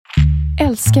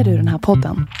Älskar du den här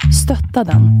podden?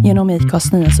 Stötta den genom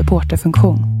IKAs nya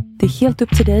supporterfunktion. Det är helt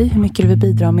upp till dig hur mycket du vill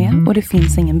bidra med och det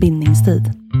finns ingen bindningstid.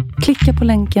 Klicka på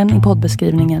länken i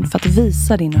poddbeskrivningen för att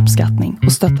visa din uppskattning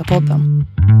och stötta podden.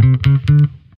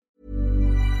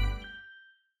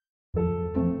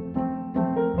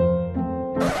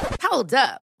 Hold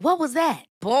up. What was that?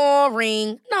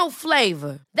 Boring. No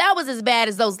flavor. That was as bad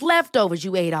as those leftovers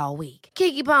you ate all week.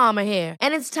 Keke Palmer here,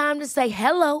 and it's time to say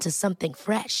hello to something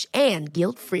fresh and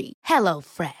guilt-free. Hello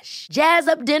Fresh. Jazz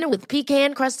up dinner with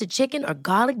pecan-crusted chicken or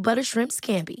garlic butter shrimp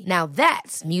scampi. Now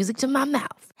that's music to my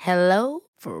mouth. Hello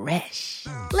Fresh.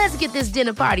 Let's get this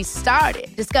dinner party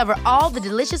started. Discover all the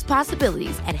delicious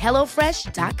possibilities at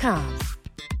hellofresh.com.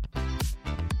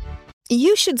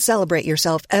 You should celebrate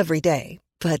yourself every day.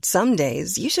 But some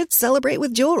days you should celebrate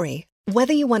with jewelry.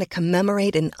 Whether you want to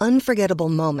commemorate an unforgettable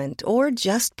moment or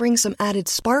just bring some added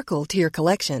sparkle to your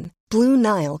collection, Blue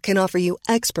Nile can offer you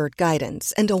expert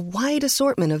guidance and a wide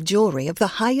assortment of jewelry of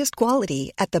the highest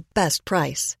quality at the best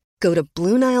price. Go to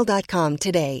BlueNile.com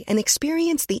today and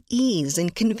experience the ease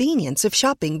and convenience of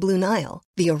shopping Blue Nile,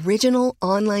 the original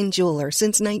online jeweler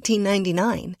since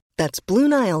 1999. That's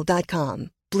BlueNile.com.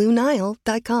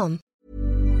 BlueNile.com.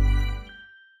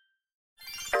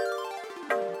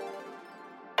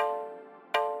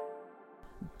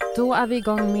 Då är vi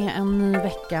igång med en ny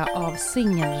vecka av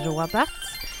Singelrådet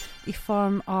i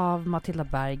form av Matilda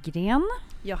Berggren.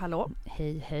 Ja, hallå.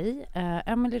 Hej.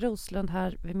 Emelie Roslund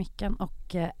här vid micken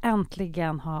och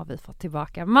äntligen har vi fått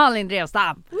tillbaka Malin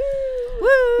Drevstam.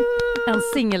 En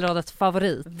Singelrådets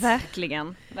favorit.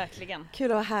 Verkligen.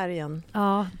 Kul att vara här igen.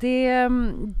 Ja, det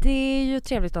är ju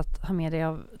trevligt att ha med dig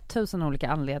av 1000 olika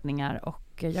anledningar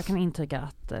och jag kan intyga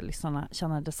att lyssnarna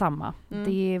känner detsamma.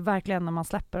 Det är verkligen när man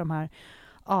släpper de här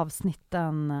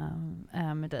avsnitten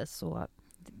med dig så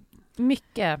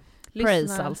mycket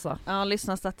praise alltså. Ja,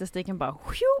 lyssnarstatistiken bara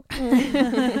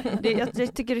jag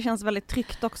tycker det känns väldigt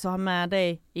tryggt också att ha med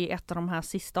dig i ett av de här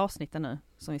sista avsnitten nu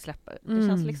som vi släpper. Det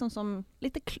känns liksom som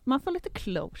man får lite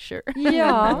closure.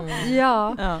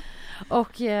 Ja.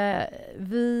 Och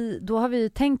då har vi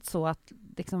tänkt så att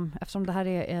liksom, eftersom det här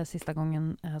är sista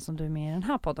gången som du är med i den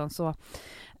här podden så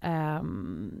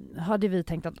hade vi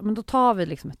tänkt att men då tar vi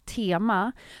liksom ett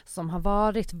tema som har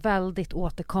varit väldigt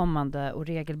återkommande och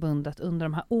regelbundet under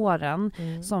de här åren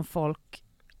som folk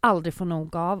aldrig får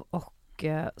nog av och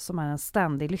som är en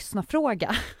ständig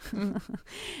lyssnarfråga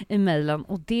i mejlen,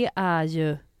 och det är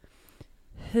ju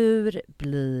hur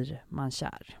blir man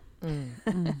kär?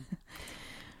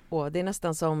 Och det är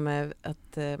nästan som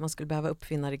att man skulle behöva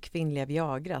uppfinna det kvinnliga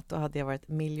Viagrat. Då hade jag varit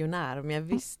miljonär om jag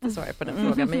visste svaret på den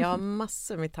frågan. Men jag har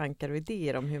massor med tankar och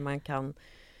idéer om hur man kan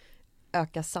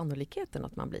öka sannolikheten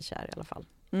att man blir kär i alla fall.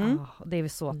 Det är vi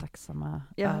så tacksamma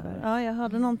över. Ja, jag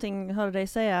hörde dig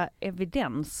säga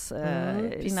evidens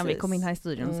innan vi kom in här i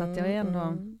studion. Så att jag är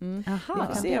ändå...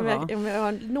 Se om jag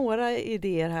har några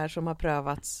idéer här som har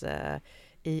prövats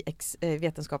i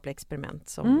vetenskapliga experiment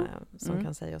som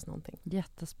kan säga oss någonting.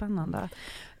 Jättespännande.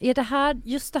 Är det här,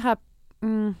 just det här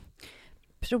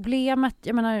problemet,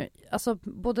 jag menar, alltså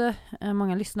både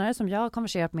många lyssnare som jag har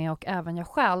konverserat med och även jag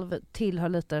själv tillhör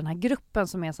lite den här gruppen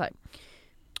som är så här,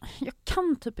 jag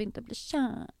kan typ inte bli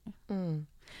kär.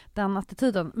 Den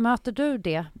attityden. Möter du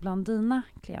det bland dina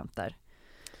klienter?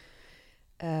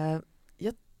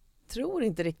 Jag tror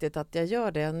inte riktigt att jag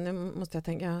gör det. Nu måste jag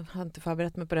tänka, jag har inte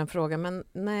förberett mig på den frågan. Men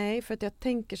nej, för att jag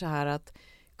tänker så här att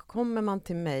kommer man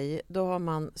till mig, då har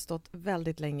man stått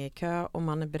väldigt länge i kö och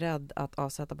man är beredd att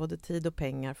avsätta både tid och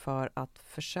pengar för att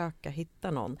försöka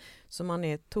hitta någon. Så man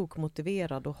är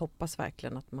tokmotiverad och hoppas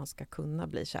verkligen att man ska kunna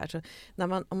bli kär. Så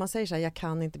om man säger så här, jag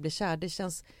kan inte bli kär, det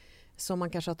känns som man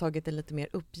kanske har tagit en lite mer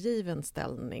uppgiven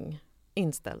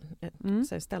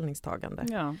ställningstagande.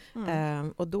 Ja.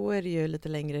 Och då är det ju lite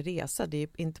längre resa. Det är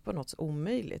inte på något så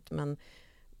omöjligt, men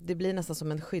det blir nästan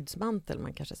som en skyddsmantel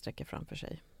man kanske sträcker framför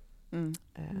sig.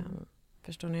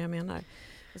 Förstår ni vad jag menar?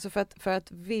 Alltså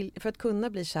för att kunna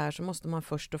bli kär så måste man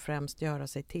först och främst göra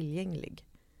sig tillgänglig.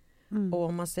 Och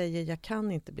om man säger jag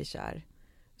kan inte bli kär,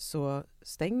 så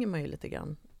stänger man ju lite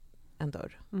grann en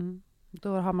dörr.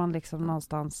 Då har man liksom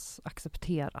någonstans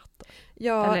accepterat.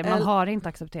 Ja, eller man har inte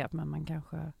accepterat, men man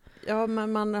kanske... Ja,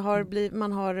 men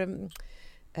man har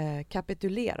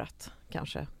kapitulerat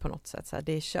kanske på något sätt. Så här,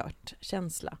 det är kört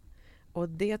känsla. Och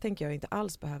det tänker jag inte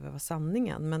alls behöver vara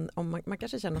sanningen. Men om man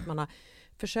kanske känner att man har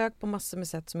försökt på massor med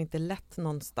sätt som inte lett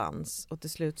någonstans. Och till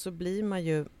slut så blir man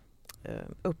ju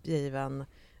uppgiven.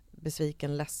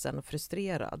 besviken, ledsen och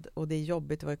frustrerad. Och det är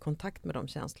jobbigt att vara i kontakt med de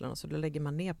känslorna, så då lägger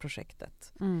man ner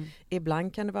projektet.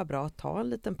 Ibland kan det vara bra att ta en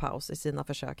liten paus i sina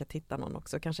försök att hitta någon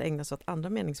också. Kanske ägna sig åt andra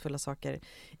meningsfulla saker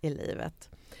i livet.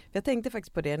 För jag tänkte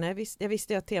faktiskt på det, när jag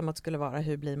visste att temat skulle vara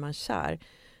hur blir man kär.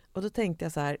 Och då tänkte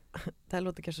jag så här, det här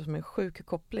låter kanske som en sjuk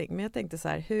koppling, men jag tänkte så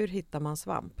här, hur hittar man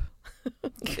svamp?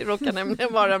 Det råkar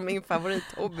nämligen vara min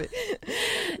favorithobby.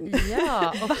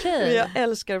 Ja, okej. Jag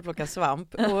älskar att plocka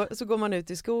svamp, och så går man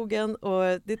ut i skogen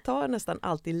och det tar nästan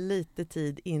alltid lite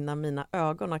tid innan mina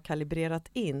ögon har kalibrerat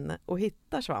in och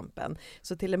hittar svampen.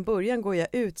 Så till en början går jag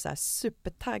ut så här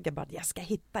supertaggad, bara jag ska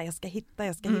hitta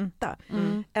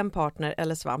en partner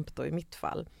eller svamp då i mitt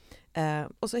fall.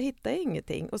 Och så hittar jag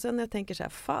ingenting. Och sen när jag tänker så här,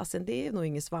 fasen, det är nog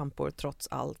inga svampor trots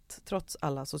allt. Trots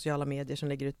alla sociala medier som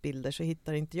lägger ut bilder så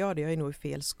hittar inte jag det. Jag är nog i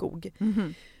fel skog.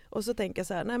 Och så tänker jag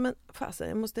så här, nej men fasen,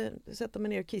 jag måste sätta mig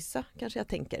ner och kissa, kanske jag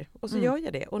tänker. Och så gör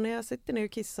jag det. Och när jag sitter ner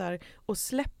och kissar och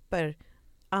släpper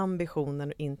ambitionen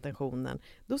och intentionen,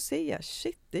 då ser jag,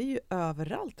 shit, det är ju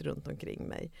överallt runt omkring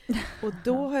mig. Och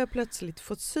då har jag plötsligt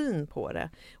fått syn på det.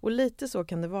 Och lite så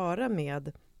kan det vara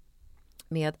med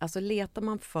alltså letar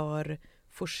man för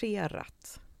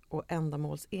forcerat och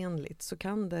ändamålsenligt så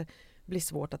kan det bli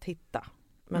svårt att hitta.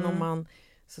 Men om man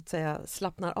så att säga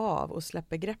slappnar av och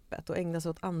släpper greppet och ägnar sig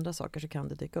åt andra saker så kan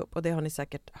det dyka upp. Och det har ni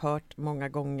säkert hört många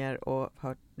gånger,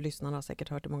 och lyssnarna har säkert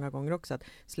hört det många gånger också, att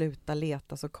sluta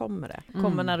leta så kommer det.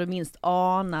 Kommer när du minst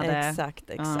anar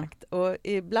det. Exakt. Och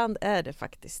ibland är det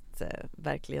faktiskt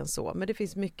verkligen så. Men det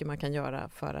finns mycket man kan göra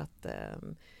för att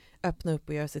öppna upp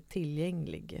och göra sig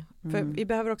tillgänglig. För vi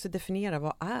behöver också definiera,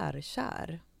 vad är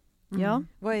kär? Ja.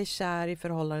 Vad är kär i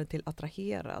förhållande till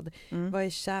attraherad? Vad är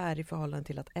kär i förhållande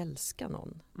till att älska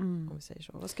någon? Om vi säger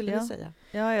så. Vad skulle du säga?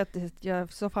 Ja,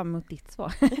 jag såg fram emot ditt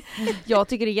svar. Jag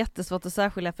tycker det är jättesvort att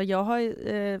särskilja, för jag har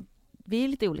vi är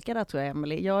lite olika där, tror jag,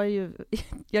 Emily. Jag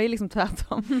är liksom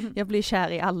tvärtom. Jag blir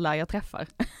kär i alla jag träffar.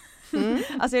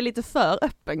 Alltså jag är lite för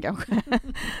öppen kanske.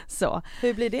 Så.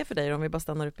 Hur blir det för dig om vi bara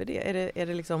stannar upp i det? Är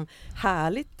det liksom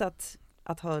härligt att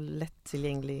ha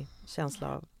lättillgänglig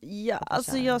känsla av? Ja,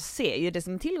 alltså jag ser ju det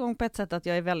som tillgång på ett sätt, att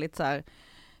jag är väldigt så här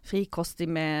frikostig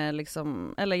med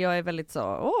liksom, eller jag är väldigt så,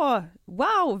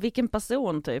 wow, vilken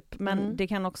person typ. Men det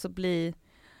kan också bli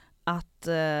att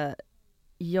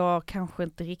jag kanske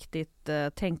inte riktigt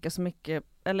tänker så mycket,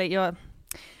 eller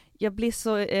jag blir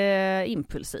så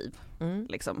impulsiv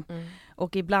liksom.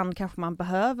 Och ibland kanske man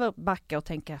behöver backa och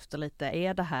tänka efter lite,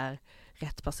 är det här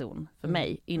rätt person för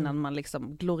mig, innan man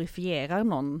liksom glorifierar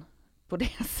någon på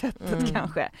det sättet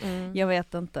kanske. Jag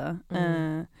vet inte.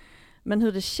 Men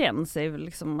hur det känns är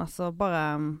liksom, alltså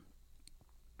bara,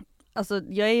 alltså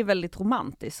jag är väldigt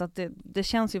romantisk, så att det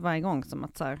känns ju varje gång som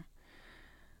att så här,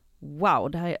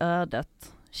 wow, det här är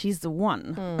ödet. She's the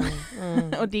one.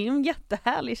 Och det är en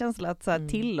jättehärlig känsla att så här,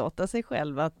 tillåta sig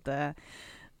själv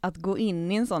att gå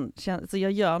in i en sån känsla. Så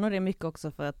jag gör nog det mycket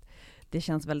också för att det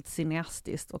känns väldigt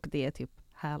cineastiskt och det är typ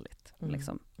härligt.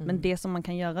 Liksom. Men det som man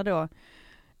kan göra då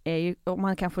är ju, om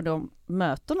man kanske då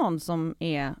möter någon som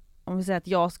är, om vi säger att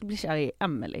jag skulle bli kär i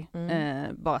Emily,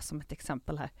 bara som ett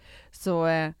exempel här. Så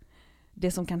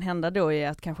det som kan hända då är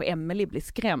att kanske Emily blir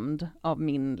skrämd av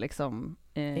min liksom,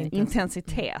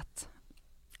 intensitet.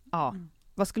 Ja.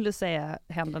 Vad skulle du säga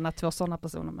händer när två sådana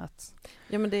personer möts?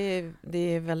 Ja, men det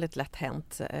är väldigt lätt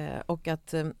hänt. Och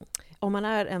att om man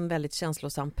är en väldigt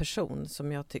känslosam person,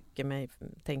 som jag tycker mig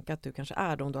tänka att du kanske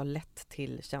är då, om du har lätt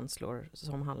till känslor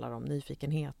som handlar om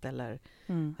nyfikenhet eller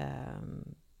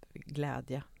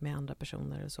glädje med andra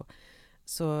personer eller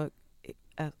så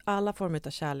alla former av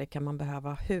kärlek kan man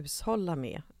behöva hushålla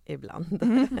med ibland.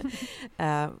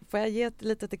 Får jag ge ett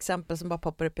litet exempel som bara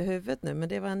poppar upp i huvudet nu, men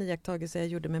det var en iakttagelse jag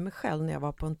gjorde med mig själv när jag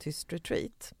var på en tyst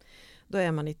retreat. Då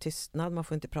är man i tystnad, man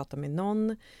får inte prata med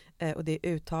någon, och det är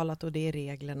uttalat och det är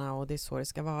reglerna och det är så det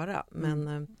ska vara.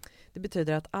 Men det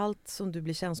betyder att allt som du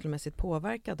blir känslomässigt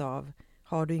påverkad av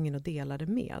har du ingen att dela det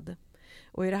med.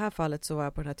 Och i det här fallet så var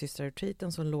jag på den här tysta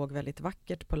retreaten som låg väldigt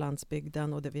vackert på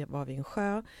landsbygden, och det var vid en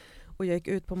sjö. Och jag gick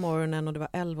ut på morgonen och det var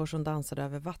älvor som dansade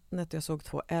över vattnet och jag såg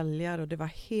 2 älgar och det var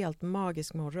helt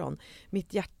magisk morgon.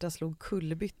 Mitt hjärta slog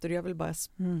kullerbyttor och jag vill bara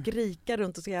skrika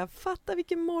runt och säga, fatta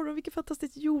vilken morgon, vilket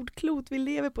fantastiskt jordklot vi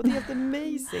lever på, det är helt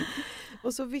amazing.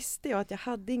 Och så visste jag att jag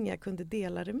hade inga jag kunde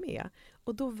dela det med.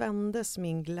 Och då vändes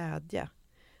min glädje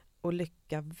och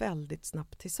lycka väldigt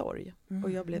snabbt till sorg.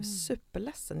 Och jag blev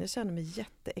superledsen, jag kände mig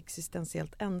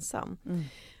jätteexistentiellt ensam.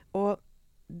 Och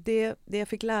det jag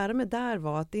fick lära mig där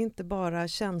var att det inte bara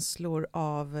känslor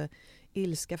av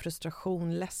ilska,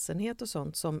 frustration, ledsenhet och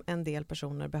sånt som en del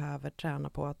personer behöver träna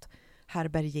på att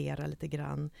härbärgera lite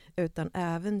grann, utan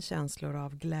även känslor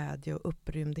av glädje och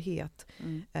upprymdhet.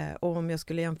 Och om jag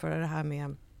skulle jämföra det här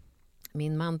med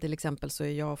min man till exempel, så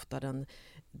är jag ofta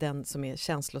den som är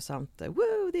känslosamt.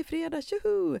 Woo, det är fredag,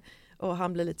 tjoho! Och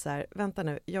han blir lite så här, vänta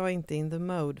nu, jag är inte in the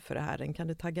mode för det här. Kan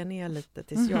du tagga ner lite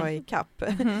tills jag är i kapp?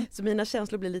 Så mina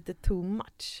känslor blir lite too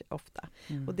much ofta.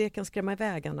 Och det kan skrämma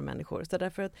iväg andra människor. Så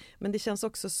därför men det känns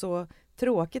också så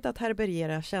tråkigt att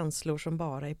härbärgera känslor som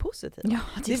bara är positiva. Ja,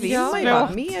 det vill man ju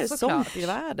ha mer sånt i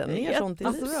världen. Mer sånt i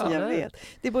livet. Jag vet.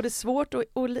 Det är både svårt och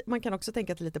man kan också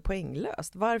tänka att det är lite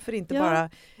poänglöst. Varför inte bara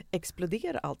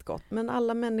explodera allt gott? Men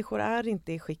alla människor är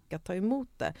inte i skick att ta emot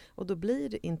det. Och då blir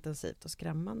det intensivt och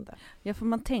skrämmande. Ja, för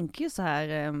man tänker ju så här,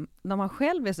 när man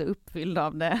själv är så uppfylld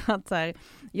av det, att så här,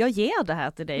 jag ger det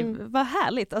här till dig, vad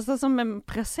härligt, alltså som en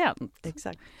present.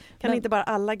 Exakt. Kan inte bara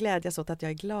alla glädjas åt att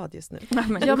jag är glad just nu?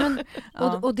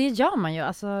 Och det gör man ju,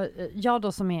 alltså jag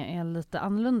då som är lite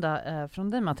annorlunda från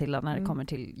dig Matilda när det kommer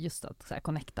till just att så här,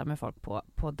 connecta med folk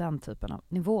på den typen av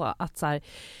nivå, att så här,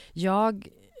 jag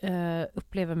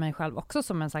upplever mig själv också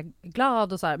som en så här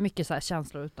glad och så här, mycket så här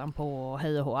känslor utanpå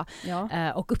hej och hå.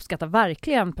 Och uppskattar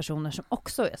verkligen personer som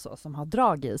också är så, som har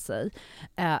drag i sig.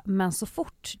 Men så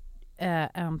fort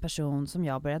en person som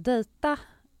jag börjar dejta,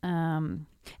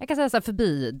 jag kan säga så här,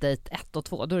 förbi dejt 1 och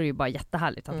 2, då är det ju bara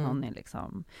jättehärligt att någon är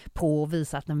liksom på och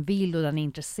visar att den vill och den är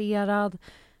intresserad.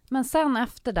 Men sen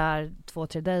efter där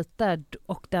 2-3 dejter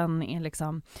och den är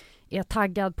liksom är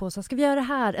taggad på så ska vi göra det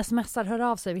här, smsar, hör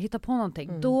av sig, vi hittar på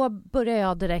någonting. Då börjar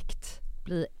jag direkt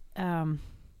bli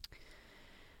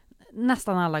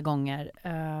nästan alla gånger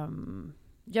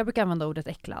jag brukar använda ordet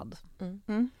äcklad.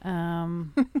 Men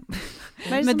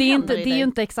det är ju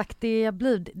inte exakt det jag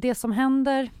blir. Det som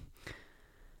händer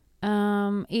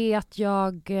är att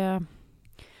jag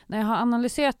när jag har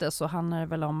analyserat det så handlar det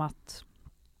väl om att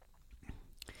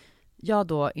jag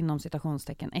då inom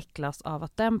citationstecken äcklas av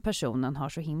att den personen har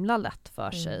så himla lätt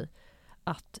för sig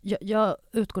att jag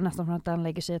utgår nästan från att den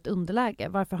lägger sig i ett underläge.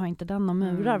 Varför har inte den några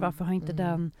murar? Varför har inte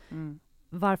den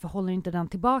varför håller inte den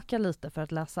tillbaka lite för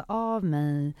att läsa av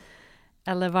mig?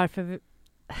 Eller varför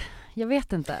jag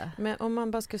vet inte. Men om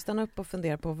man bara ska stanna upp och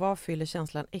fundera på vad fyller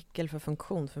känslan äckel för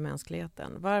funktion för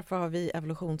mänskligheten? Varför har vi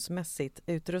evolutionsmässigt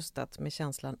utrustat med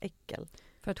känslan äckel?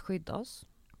 För att skydda oss.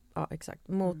 Ja, exakt.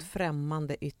 Mot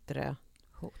främmande yttre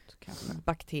hot, kanske.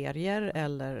 Bakterier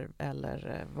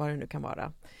eller vad det nu kan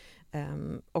vara.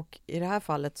 Och i det här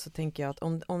fallet så tänker jag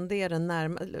att om det är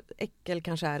den äckel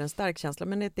kanske är en stark känsla,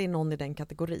 men det är någon i den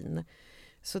kategorin,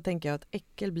 så tänker jag att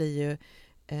äckel blir ju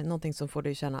någonting som får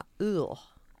dig att känna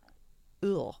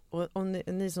och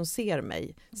ni som ser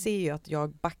mig ser ju att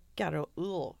jag backar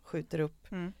och skjuter upp.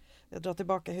 Jag drar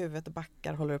tillbaka huvudet och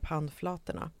backar, håller upp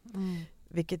handflatorna.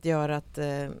 Vilket gör att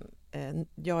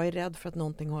jag är rädd för att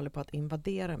någonting håller på att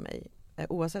invadera mig.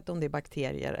 Oavsett om det är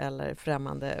bakterier eller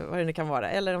främmande, vad det nu kan vara.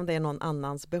 Eller om det är någon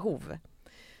annans behov.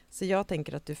 Så jag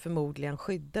tänker att du förmodligen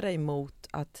skyddar dig mot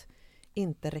att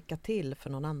inte räcka till för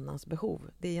någon annans behov.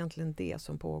 Det är egentligen det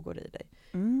som pågår i dig.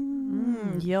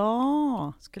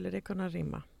 Ja. Skulle det kunna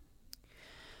rimma?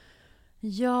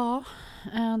 Ja,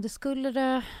 det skulle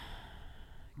det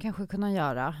kanske kunna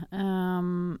göra.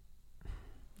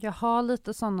 Jag har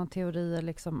lite sådana teorier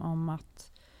liksom om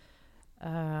att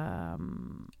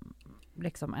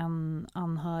liksom en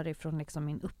anhörig från liksom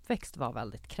min uppväxt var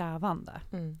väldigt krävande.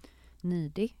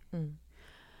 Nidig.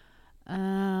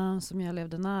 Som jag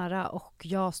levde nära och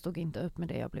jag stod inte upp med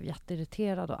det. Jag blev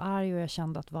jätteirriterad och arg och jag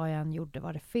kände att vad jag än gjorde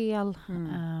var det fel.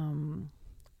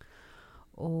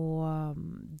 Och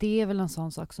det är väl en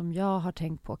sån sak som jag har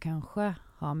tänkt på kanske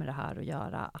har med det här att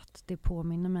göra, att det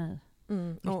påminner mig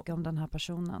mycket om den här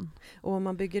personen. Och om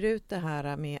man bygger ut det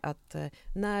här med att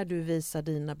när du visar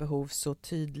dina behov så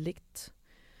tydligt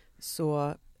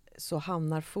så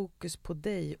hamnar fokus på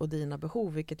dig och dina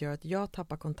behov, vilket gör att jag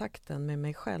tappar kontakten med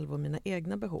mig själv och mina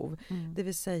egna behov. Det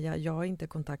vill säga, jag har inte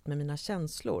kontakt med mina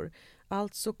känslor.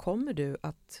 Alltså kommer du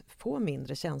att få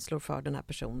mindre känslor för den här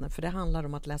personen, för det handlar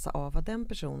om att läsa av vad den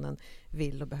personen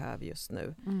vill och behöver just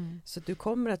nu. Så du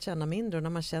kommer att känna mindre, och när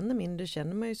man känner mindre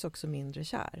känner man ju också mindre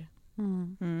kär.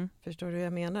 Förstår du hur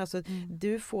jag menar? Alltså,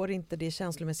 du får inte det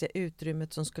känslomässiga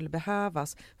utrymmet som skulle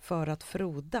behövas för att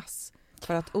frodas,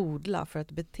 för att odla, för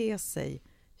att bete sig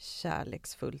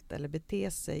kärleksfullt eller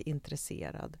bete sig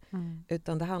intresserad.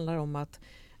 Utan det handlar om att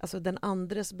alltså, den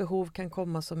andres behov kan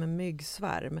komma som en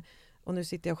myggsvärm. Och nu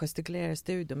sitter jag och gestikulerar i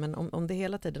studion, men om det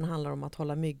hela tiden handlar om att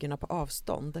hålla myggorna på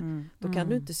avstånd, då kan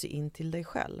du inte se in till dig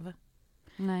själv.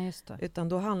 Nej, just det. Utan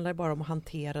då handlar det bara om att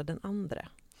hantera den andra.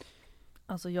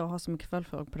 Alltså jag har så mycket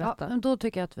följdfrågor på detta. Ja, då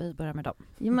tycker jag att vi börjar med dem.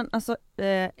 Ja, men alltså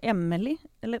Emily,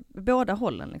 eller båda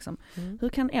hållen liksom. Hur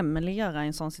kan Emily göra i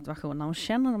en sån situation när hon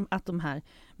känner att de här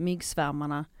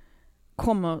myggsvärmarna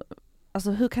kommer,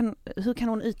 alltså hur kan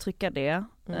hon uttrycka det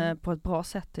på ett bra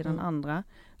sätt till den andra?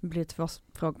 Det blir 2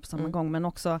 frågor på samma gång, men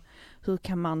också hur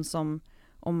kan man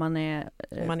om man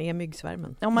är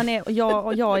myggsvärmen. Om man är,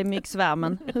 jag är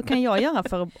myggsvärmen. Hur kan jag göra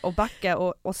för att backa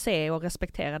och se och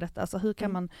respektera detta? Alltså hur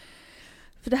kan man...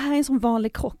 För det här är en sån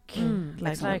vanlig krock.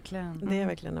 Verkligen. Det är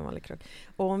verkligen en vanlig krock.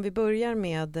 Och om vi börjar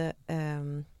med...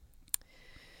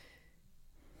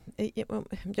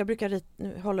 jag brukar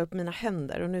hålla upp mina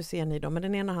händer och nu ser ni dem. Men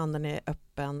den ena handen är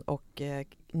öppen och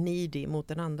needy mot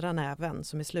den andra näven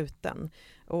som är sluten.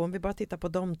 Och om vi bara tittar på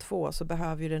de två så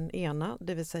behöver ju den ena,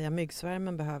 det vill säga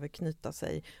myggsvärmen, behöver knyta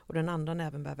sig och den andra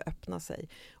näven behöver öppna sig.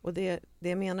 Och det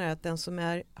jag menar är att den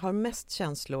som har mest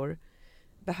känslor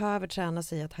behöver träna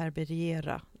sig att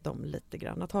härbärgera dem lite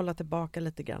grann, att hålla tillbaka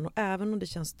lite grann. Och även om det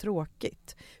känns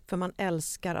tråkigt, för man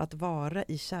älskar att vara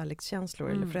i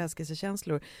kärlekskänslor eller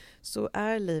förälskelsekänslor, så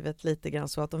är livet lite grann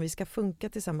så att om vi ska funka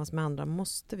tillsammans med andra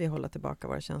måste vi hålla tillbaka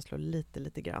våra känslor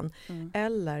lite grann.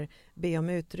 Eller be om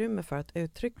utrymme för att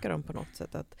uttrycka dem på något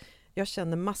sätt. Att jag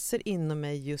känner massor inom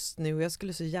mig just nu och jag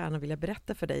skulle så gärna vilja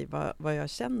berätta för dig vad jag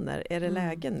känner. Är det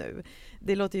läge nu?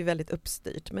 Det låter ju väldigt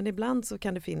uppstyrt, men ibland så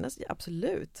kan det finnas,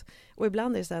 absolut. Och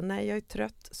ibland är det så här, nej jag är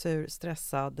trött, sur,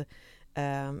 stressad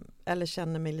eller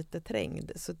känner mig lite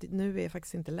trängd. Så nu är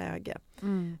faktiskt inte läge.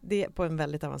 Det är på en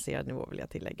väldigt avancerad nivå vill jag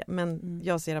tillägga. Men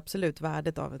jag ser absolut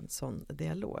värdet av en sån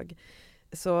dialog.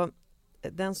 Så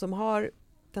den som har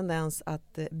tendens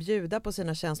att bjuda på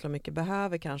sina känslor mycket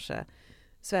behöver kanske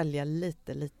svälja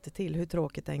lite till hur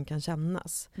tråkigt den kan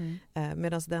kännas.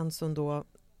 Medan den som då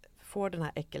får den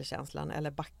här äckelkänslan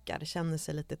eller backar, känner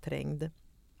sig lite trängd,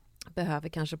 behöver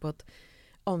kanske på ett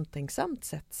omtänksamt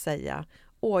sätt säga: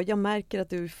 jag märker att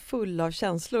du är full av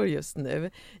känslor just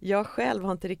nu. Jag själv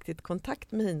har inte riktigt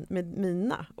kontakt med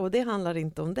mina. Och det handlar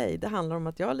inte om dig. Det handlar om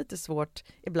att jag har lite svårt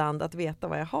ibland att veta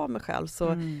vad jag har med själv.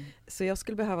 Så jag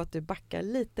skulle behöva att du backar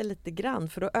lite grann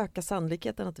för att öka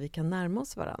sannolikheten att vi kan närma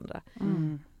oss varandra.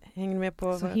 Hänger ni med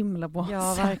på? Så himla bra.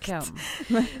 Ja, verkligen.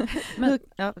 Men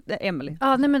Emily.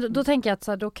 Ja, nej, men då tänker jag att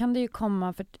så här, då kan det ju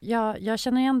komma, för jag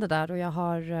känner igen det där och jag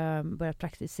har börjat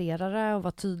praktisera det och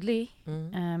vara tydlig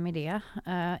med det.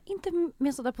 Inte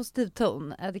med sådär positiv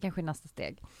ton, det kanske är nästa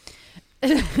steg.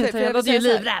 Jag låter ju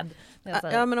livrädd.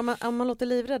 Ja, men om man låter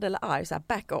livrädd eller arg, så här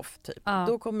back off typ,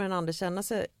 då kommer den andra känna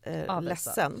sig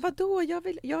ledsen. Vadå?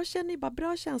 Jag känner ju bara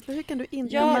bra känslor. Hur kan du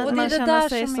inte? Ja, men och man känner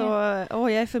sig så,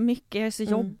 jag är för mycket, jag är så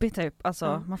jobbig typ.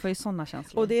 Alltså, man får ju sådana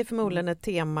känslor. Och det är förmodligen ett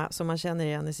tema som man känner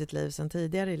igen i sitt liv sedan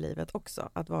tidigare i livet också.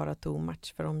 Att vara too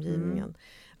much för omgivningen.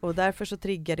 Och därför så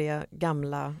triggar det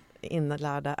gamla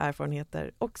inlärda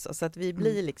erfarenheter också. Så att vi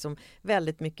blir liksom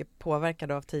väldigt mycket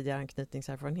påverkade av tidigare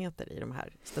anknytningserfarenheter i de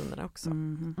här stunderna också.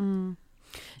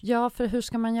 Ja, för hur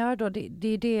ska man göra då? Det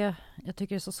är det jag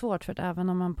tycker är så svårt, för att även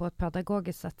om man på ett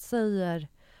pedagogiskt sätt säger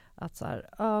att så här,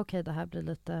 okej, det här blir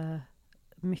lite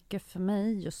mycket för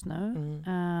mig just nu.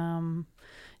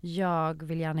 Jag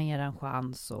vill gärna ge en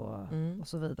chans och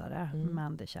så vidare.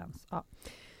 Men det känns... Ja.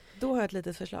 Då har jag ett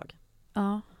litet förslag.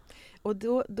 Ja. Och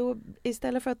då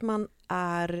istället för att man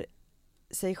är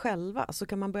sig själva så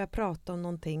kan man börja prata om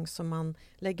någonting som man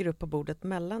lägger upp på bordet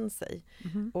mellan sig.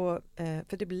 Och,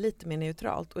 för det blir lite mer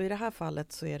neutralt. Och i det här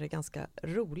fallet så är det ganska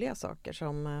roliga saker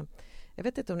som... jag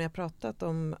vet inte om ni har pratat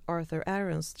om Arthur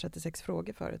Arons 36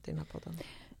 frågor förut i den här podden.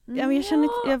 Ja, men jag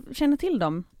känner till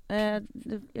dem.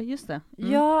 Just det.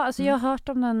 Ja, alltså jag har hört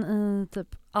om den i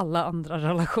typ alla andra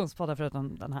relationspoddar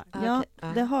förutom den här.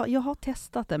 Ja, jag har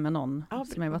testat det med någon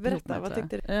som jag varit ihop med. Vad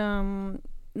tyckte du?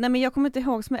 Nej, men jag kommer inte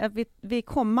ihåg, vi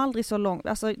kom aldrig så långt.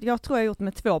 Alltså, jag tror jag har gjort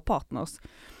med 2 partners.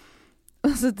 Och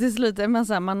så till slut är man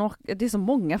så här, det är så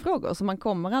många frågor så man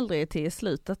kommer aldrig till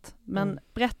slutet. Men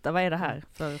berätta, vad är det här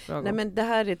för frågor? Nej, men det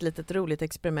här är ett litet roligt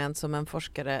experiment som en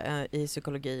forskare i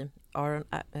psykologi,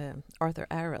 Arthur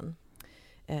Aron,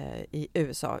 i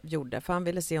USA gjorde. För han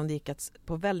ville se om det gick att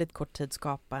på väldigt kort tid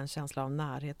skapa en känsla av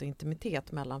närhet och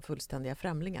intimitet mellan fullständiga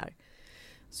främlingar.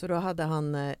 Så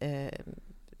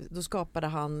då skapade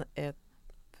han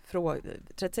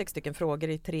 36 stycken frågor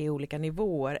i 3 olika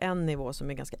nivåer. En nivå som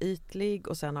är ganska ytlig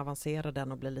och sen avancerar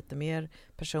den och blir lite mer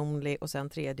personlig, och sen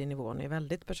 3:e nivån är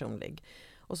väldigt personlig.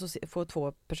 Och så får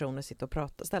 2 personer sitta och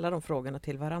prata, ställa de frågorna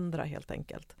till varandra helt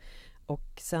enkelt.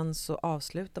 Och sen så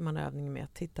avslutar man övningen med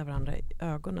att titta varandra i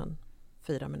ögonen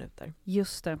 4 minuter.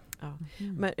 Just det. Ja.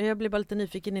 Men jag blir bara lite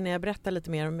nyfiken innan jag berättar lite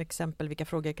mer om exempel vilka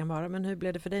frågor det kan vara. Men hur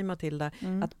blev det för dig, Matilda,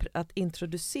 att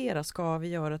introducera? Ska vi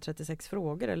göra 36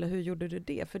 frågor eller hur gjorde du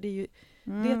det? För det är ju,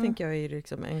 det tänker jag är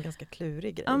liksom en ganska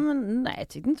klurig grej. Ja, men nej, jag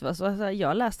tyckte inte det var så. Alltså,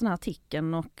 jag läste den här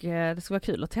artikeln och det skulle vara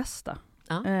kul att testa.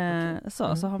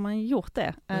 Så har man gjort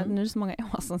det. Nu är det så många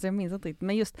år sedan så jag minns inte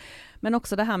riktigt. Men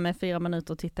också det här med 4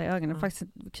 minuter och titta i ögonen. Det är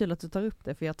faktiskt kul att du tar upp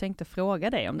det, för jag tänkte fråga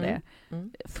dig om det.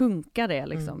 Funkar det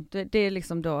liksom? Det är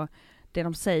liksom då, det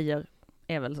de säger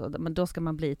är väl så, men då ska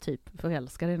man bli typ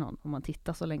förälskad i någon om man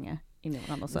tittar så länge in i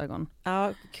varandras ögon.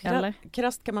 Ja,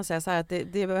 krasst kan man säga så här att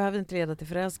det behöver inte leda till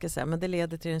förälskelse, men det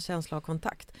leder till en känsla av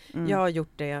kontakt. Jag har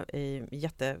gjort det i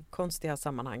jättekonstiga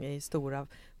sammanhang, i stora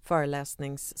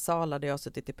föreläsningssalar där jag har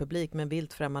suttit i publik med en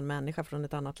vilt främmande människa från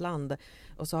ett annat land,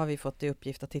 och så har vi fått i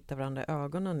uppgift att titta varandra i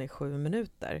ögonen i 7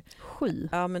 minuter. 7?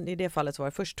 Ja, men i det fallet så var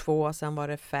det först 2, sen var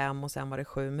det 5 och sen var det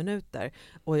 7 minuter.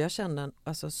 Och jag kände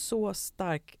så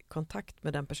stark kontakt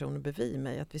med den personen bredvid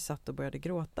mig att vi satt och började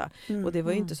gråta. Och det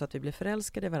var ju inte så att vi blev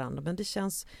förälskade i varandra, men det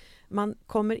känns,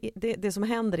 det som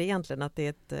händer är egentligen att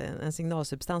det är en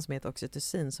signalsubstans som heter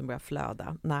oxytocin som börjar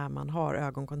flöda när man har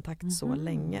ögonkontakt så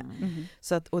länge.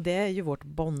 Så att, och det är ju vårt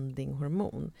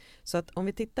bondinghormon. Så att om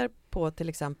vi tittar på till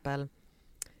exempel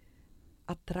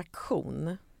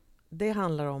attraktion, det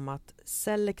handlar om att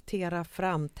selektera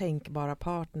fram tänkbara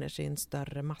partners i en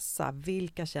större massa.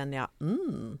 Vilka känner jag?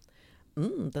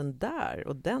 Den där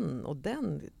och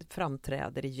den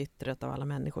framträder i gyttret av alla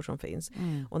människor som finns.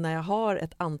 Och när jag har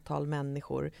ett antal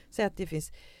människor, säg att det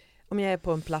finns, om jag är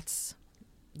på en plats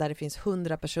där det finns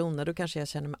 100 personer, då kanske jag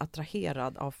känner mig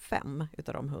attraherad av 5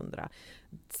 utav de 100.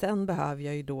 Sen behöver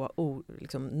jag ju då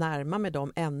liksom närma mig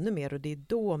dem ännu mer, och det är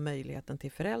då möjligheten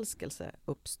till förälskelse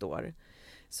uppstår.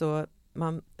 Så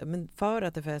men för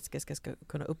att förälskelse ska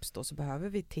kunna uppstå så behöver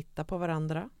vi titta på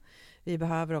varandra. Vi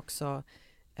behöver också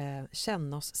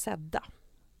känna oss sedda.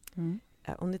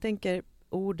 Om ni tänker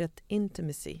ordet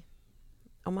intimacy,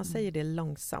 om man säger det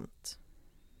långsamt.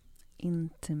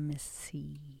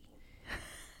 Intimacy.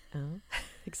 Ja,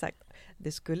 exakt.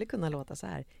 Det skulle kunna låta så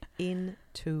här.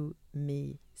 Into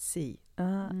me see.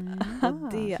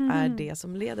 Och det är det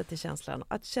som leder till känslan.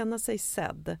 Att känna sig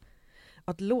sedd.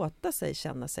 Att låta sig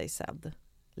känna sig sedd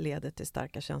leder till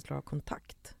starka känslor av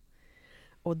kontakt.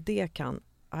 Och det kan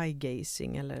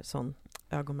eye-gazing eller sån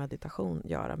ögonmeditation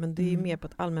göra. Men det är mer på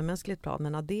ett allmänmänskligt plan.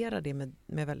 Men addera det med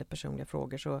väldigt personliga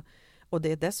frågor så, och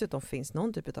det dessutom finns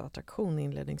någon typ av attraktion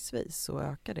inledningsvis, så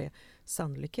ökar det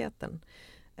sannolikheten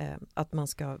att man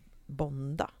ska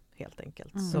bonda helt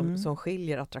enkelt. Som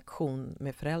skiljer attraktion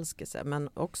med förälskelse, men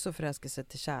också förälskelse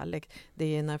till kärlek. Det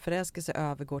är när förälskelse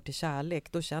övergår till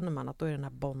kärlek, då känner man att då är den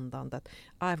här bondandet,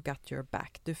 I've got your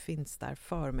back, du finns där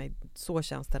för mig. Så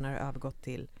känns det när det övergått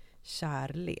till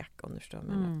kärlek, om du förstår vad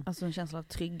jag menar. Alltså en känsla av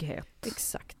trygghet.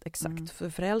 Exakt. För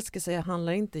förälskelse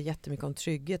handlar inte jättemycket om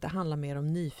trygghet, det handlar mer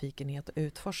om nyfikenhet och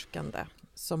utforskande.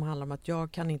 Som handlar om att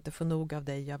jag kan inte få nog av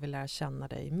dig, jag vill lära känna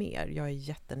dig mer. Jag är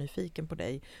jättenyfiken på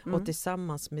dig. Och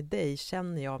tillsammans med dig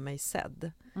känner jag mig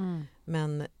sedd.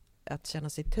 Men att känna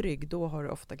sig trygg, då har du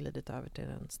ofta glidit över till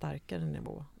en starkare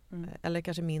nivå. Eller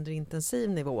kanske mindre intensiv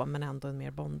nivå, men ändå en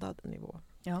mer bondad nivå.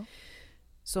 Ja.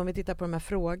 Så om vi tittar på de här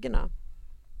frågorna,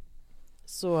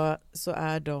 så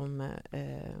är de...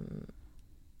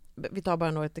 vi tar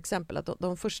bara något exempel. Att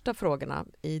de första frågorna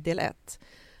i del 1.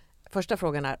 Första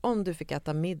frågan är, om du fick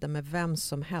äta middag med vem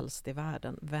som helst i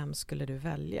världen, vem skulle du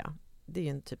välja? Det är ju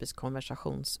en typisk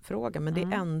konversationsfråga, men det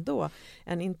är ändå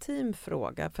en intim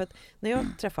fråga. För att när jag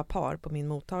träffar par på min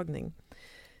mottagning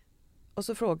och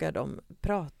så frågar de,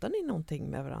 pratar ni någonting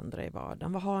med varandra i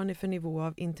vardagen? Vad har ni för nivå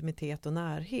av intimitet och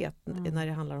närhet när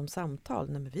det handlar om samtal?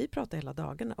 Nej, men vi pratar hela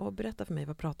dagarna. Och berätta för mig,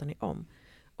 vad pratar ni om?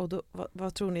 Och då,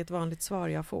 vad tror ni är ett vanligt svar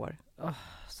jag får?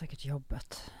 Säkert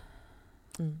jobbet.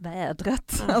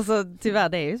 Vädret. Alltså tyvärr,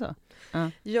 det är ju så.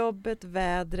 Jobbet,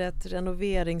 vädret,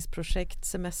 renoveringsprojekt,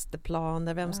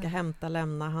 semesterplaner, vem ska hämta,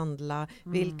 lämna, handla,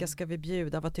 vilka ska vi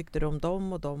bjuda, vad tyckte du om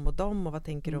dem och dem och dem, och vad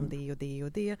tänker du om det och det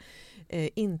och det.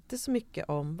 Inte så mycket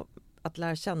om att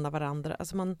lära känna varandra.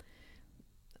 Alltså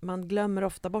man glömmer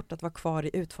ofta bort att vara kvar i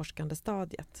utforskande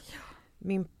stadiet.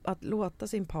 Att låta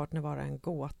sin partner vara en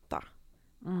gåta.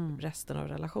 Resten av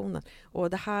relationen. Och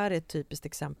det här är ett typiskt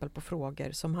exempel på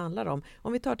frågor som handlar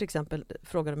om vi tar till exempel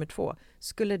fråga nummer 2,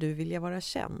 skulle du vilja vara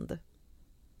känd?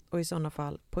 Och i sådana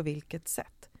fall, på vilket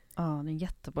sätt? Ja, det är en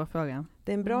jättebra fråga.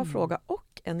 Det är en bra fråga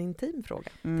och en intim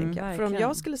fråga, tänker jag. För om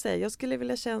jag skulle säga, jag skulle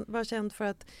vilja vara känd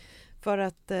för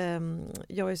att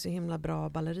jag är så himla bra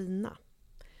ballerina.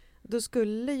 Då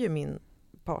skulle ju min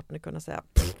partner kunna säga,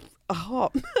 Jaha,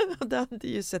 det hade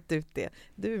ju sett ut det.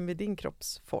 Du med din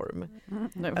kroppsform.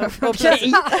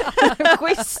 Okej.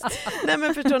 Schysst. Nej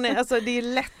men förstår ni, alltså det är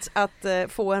lätt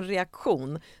att få en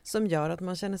reaktion som gör att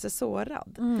man känner sig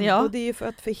sårad. Ja. Och det är ju för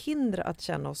att förhindra att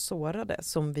känna oss sårade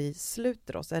som vi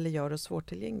sluter oss eller gör oss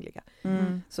svårtillgängliga.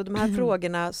 Så de här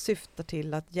frågorna syftar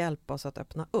till att hjälpa oss att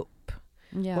öppna upp.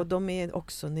 Ja. Och de är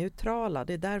också neutrala.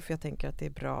 Det är därför jag tänker att det är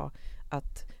bra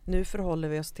att nu förhåller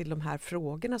vi oss till de här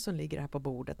frågorna som ligger här på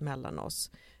bordet mellan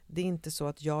oss. Det är inte så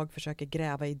att jag försöker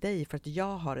gräva i dig för att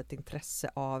jag har ett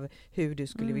intresse av hur du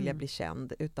skulle vilja bli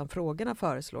känd, utan frågorna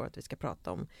föreslår att vi ska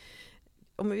prata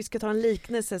om vi ska ta en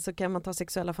liknelse så kan man ta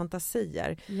sexuella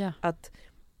fantasier. Ja. Att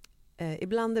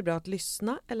ibland är det bra att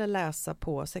lyssna eller läsa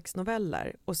på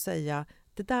sexnoveller och säga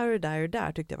det där och det där och det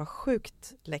där tyckte jag var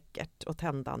sjukt läckert och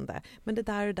tändande. Men det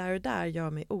där och det där och det där gör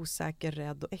mig osäker,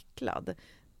 rädd och äcklad.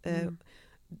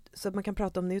 Så att man kan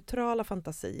prata om neutrala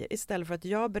fantasier istället för att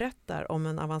jag berättar om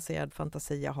en avancerad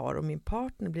fantasi jag har och min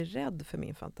partner blir rädd för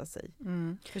min fantasi.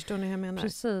 Förstår ni hur jag menar?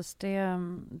 Precis,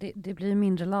 det blir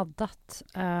mindre laddat.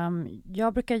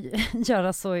 Jag brukar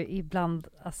göra så ibland,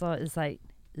 alltså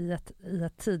i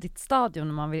ett tidigt stadium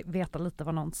när man vill veta lite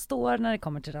var någon står när det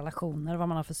kommer till relationer, vad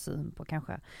man har för syn på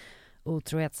kanske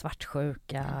otrohet,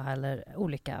 svartsjuka eller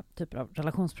olika typer av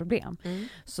relationsproblem.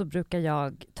 Så brukar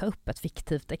jag ta upp ett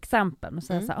fiktivt exempel och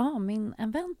säga så här,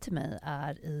 en vän till mig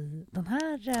är i den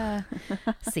här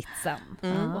sitsen.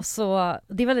 Och så,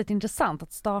 det är väldigt intressant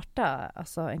att starta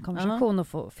alltså, en konversation och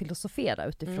få filosofera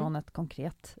utifrån ett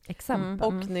konkret exempel.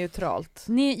 Och neutralt.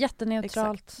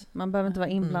 Jätteneutralt. Exakt. Man behöver inte vara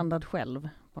inblandad själv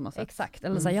på något sätt. Exakt,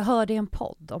 eller så här, jag hörde i en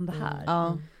podd om det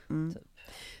här. Typ.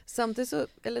 Samtidigt så,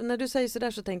 eller när du säger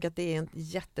sådär så tänker jag att det är en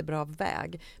jättebra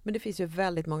väg. Men det finns ju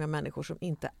väldigt många människor som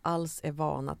inte alls är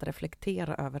vana att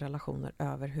reflektera över relationer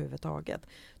överhuvudtaget.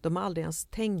 De har aldrig ens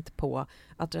tänkt på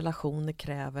att relationer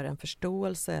kräver en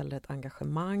förståelse eller ett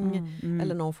engagemang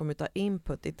eller någon form av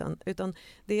input. Utan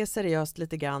det är seriöst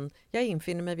lite grann, jag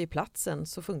infinner mig vid platsen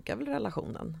så funkar väl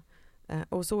relationen.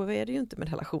 Och så är det ju inte med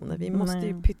relationer. Vi måste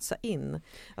ju pytsa in.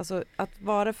 Alltså att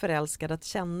vara förälskad, att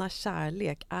känna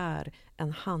kärlek är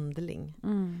en handling.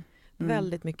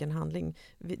 Väldigt mycket en handling.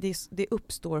 Det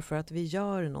uppstår för att vi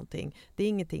gör någonting. Det är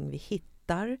ingenting vi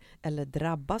hittar eller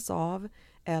drabbas av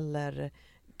eller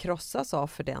krossas av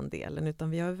för den delen. Utan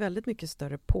vi har väldigt mycket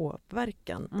större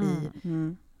påverkan i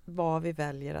vad vi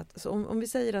väljer. Så om vi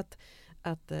säger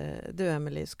att du,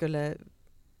 Emily, skulle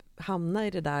hamna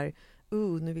i det där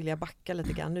nu vill jag backa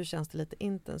lite grann, nu känns det lite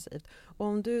intensivt. Och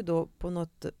om du då på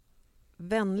något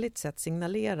vänligt sätt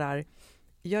signalerar,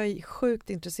 jag är sjukt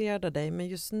intresserad av dig men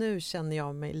just nu känner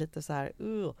jag mig lite så här,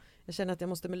 jag känner att jag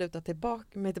måste luta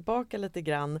mig tillbaka lite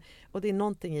grann och det är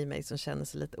någonting i mig som känner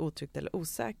sig lite otryggt eller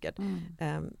osäkert.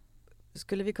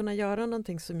 Skulle vi kunna göra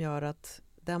någonting som gör att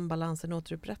den balansen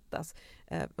återupprättas?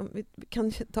 Vi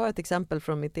kan ta ett exempel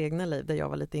från mitt egna liv där jag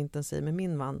var lite intensiv med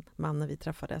min man när vi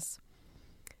träffades.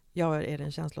 Jag är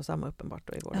den känslosamma uppenbart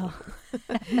då i vår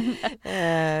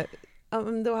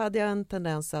relation. Då hade jag en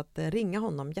tendens att ringa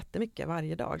honom jättemycket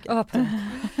varje dag.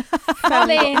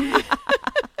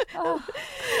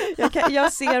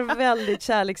 Jag ser väldigt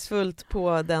kärleksfullt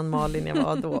på den Malin jag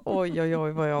var då. Oj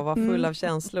vad jag var full av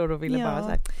känslor och ville bara så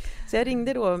här. Så jag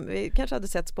ringde då, vi kanske hade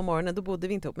setts på morgonen, då bodde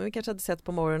vi inte ihop, men vi kanske hade setts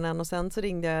på morgonen och sen så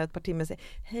ringde jag ett par timmar och sa,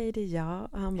 hej det är jag.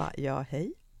 Och han bara, ja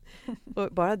hej.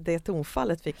 Och bara det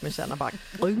tonfallet fick mig känna bara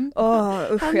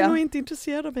han är nog inte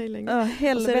intresserad av mig längre.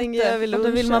 Helvete. Så ringer jag vid lunchen.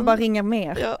 Och då vill man bara ringa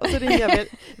mer. Ja, och så ringde jag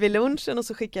vid lunchen och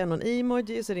så skickade jag någon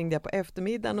emoji och så ringde jag på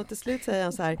eftermiddagen och till slut säger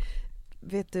han så här,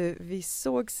 vet du, vi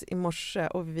sågs i morse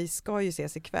och vi ska ju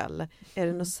ses ikväll. Är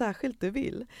det något särskilt du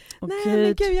vill? Nej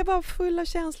men gud, jag var full av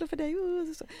känslor för dig.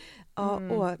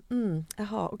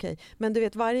 Jaha, okej. Men du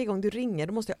vet, varje gång du ringer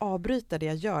då måste jag avbryta det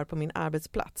jag gör på min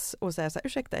arbetsplats och säga så här,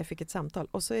 ursäkta, jag fick ett samtal.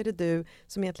 Och så är det du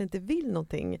som egentligen inte vill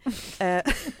någonting.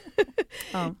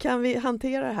 Kan vi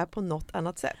hantera det här på något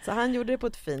annat sätt? Så han gjorde det på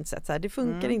ett fint sätt. Så här, det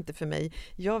funkar inte för mig.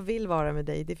 Jag vill vara med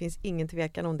dig. Det finns ingen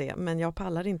tvekan om det. Men jag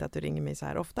pallar inte att du ringer mig så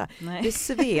här ofta. Nej. Det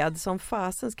sved som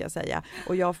fasen ska jag säga.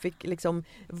 Och jag fick liksom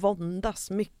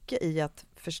våndas mycket i att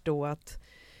förstå att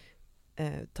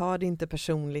ta det inte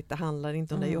personligt, det handlar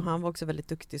inte om dig. Och han var också väldigt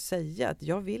duktig att säga att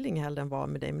jag vill inget hellre än vara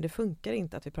med dig, men det funkar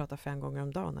inte att vi pratar 5 gånger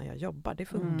om dagen när jag jobbar. Det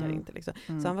funkar inte liksom.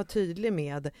 Så han var tydlig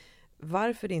med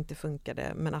varför det inte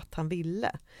funkade, men att han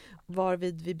ville.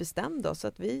 Varvid vi bestämde oss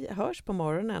att vi hörs på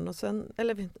morgonen och sen,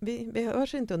 eller vi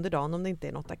hörs inte under dagen om det inte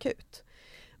är något akut.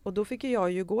 Och då fick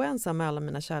jag ju gå ensam med alla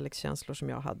mina kärlekskänslor som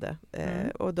jag hade.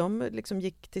 Och de liksom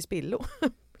gick till spillo.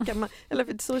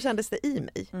 Eller så kändes det i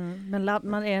mig. Men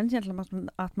man är egentligen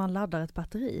att man laddar ett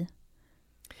batteri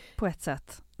på ett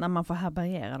sätt. när man får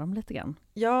härbärgera dem lite grann.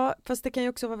 Ja, fast det kan ju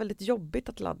också vara väldigt jobbigt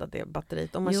att ladda det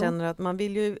batteriet om man känner att man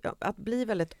vill ju att bli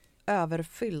väldigt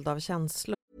överfylld av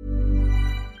känslor.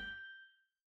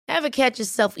 Ever catch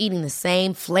yourself eating the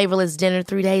same flavorless dinner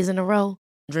 3 days in a row?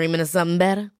 Dreaming of something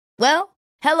better? Well,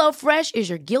 HelloFresh is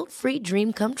your guilt-free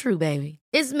dream come true, baby.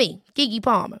 It's me, Keke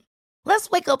Palmer. Let's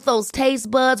wake up those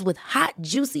taste buds with hot,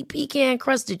 juicy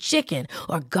pecan-crusted chicken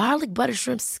or garlic butter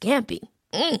shrimp scampi.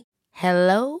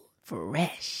 Hello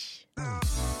Fresh.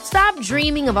 Stop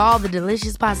dreaming of all the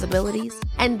delicious possibilities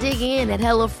and dig in at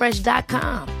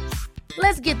HelloFresh.com.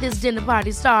 Let's get this dinner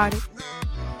party started.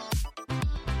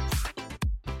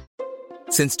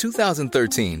 Since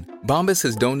 2013, Bombas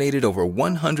has donated over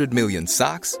 100 million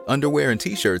socks, underwear, and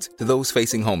T-shirts to those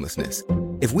facing homelessness.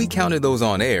 If we counted those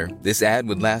on air, this ad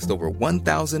would last over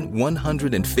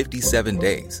 1,157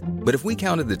 days. But if we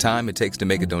counted the time it takes to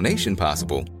make a donation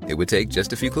possible, it would take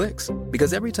just a few clicks.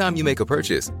 Because every time you make a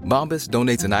purchase, Bombas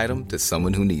donates an item to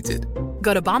someone who needs it.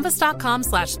 Go to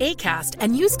bombas.com/ACAST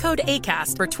and use code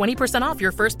ACAST for 20% off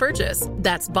your first purchase.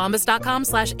 That's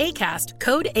bombas.com/ACAST,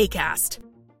 code ACAST.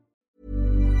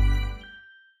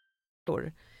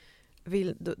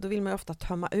 Då vill man ju ofta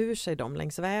tömma ur sig dem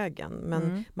längs vägen.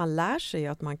 Men man lär sig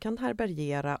att man kan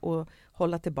härbärgera och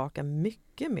hålla tillbaka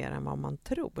mycket mer än vad man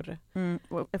tror.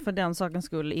 Och för den saken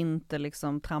skulle inte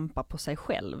liksom trampa på sig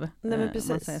själv. Nej, men precis.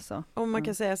 Man säger så. Och man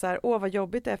kan säga så här, vad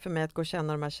jobbigt det är för mig att gå och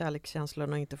känna de här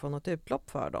kärlekskänslorna och inte få något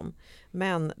utlopp för dem.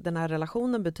 Men den här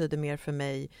relationen betyder mer för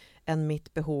mig än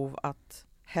mitt behov att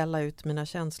hälla ut mina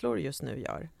känslor just nu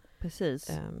gör.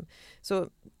 Precis. Så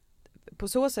på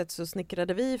så sätt så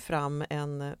snickrade vi fram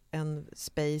en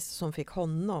space som fick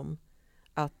honom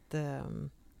att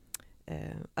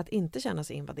inte känna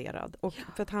sig invaderad. Och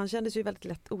för att han kändes ju väldigt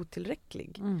lätt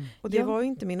otillräcklig. Och det var ju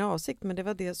inte min avsikt, men det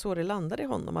var det så det landade i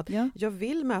honom. Att jag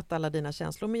vill möta alla dina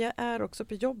känslor, men jag är också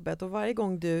på jobbet. Och varje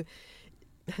gång du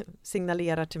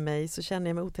signalerar till mig så känner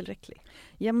jag mig otillräcklig.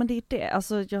 Ja, men det är det.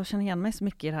 Alltså, jag känner igen mig så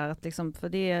mycket i det här. Att liksom, för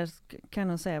det kan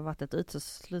jag säga varit ett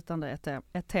uteslutande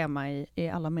ett tema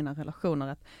i alla mina relationer.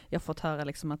 Att jag har fått höra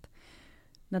liksom att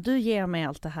när du ger mig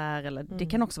allt det här, eller det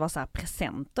kan också vara så här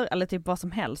presenter, eller typ vad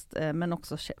som helst, men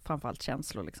också framförallt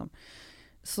känslor liksom.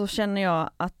 Så känner jag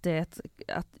att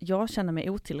jag känner mig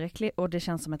otillräcklig och det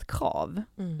känns som ett krav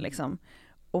liksom.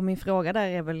 Och min fråga där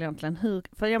är väl egentligen hur,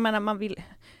 för jag menar man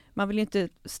vill ju inte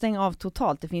stänga av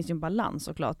totalt, det finns ju en balans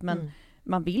såklart, men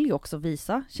man vill ju också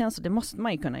visa känslor, det måste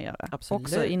man ju kunna göra. Absolut.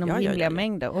 Också inom rimliga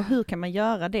mängder. Och hur kan man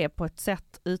göra det på ett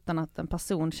sätt utan att en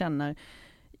person känner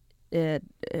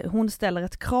hon ställer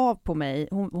ett krav på mig,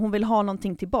 hon vill ha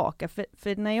någonting tillbaka.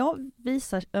 För när jag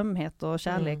visar ömhet och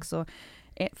kärlek så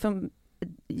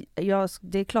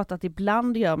det är klart att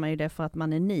ibland gör man ju det för att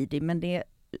man är needy, men det är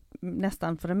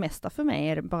nästan för det mesta för mig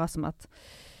är det bara som att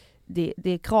det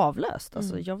är kravlöst.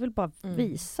 Alltså, jag vill bara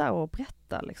visa och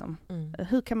berätta. Liksom.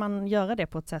 Hur kan man göra det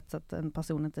på ett sätt så att en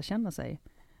person inte känner sig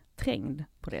trängd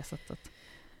på det sättet?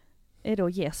 Är det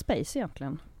att ge space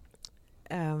egentligen?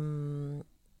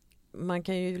 Man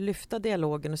kan ju lyfta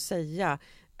dialogen och säga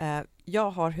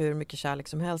jag har hur mycket kärlek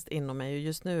som helst inom mig och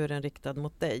just nu är den riktad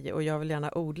mot dig och jag vill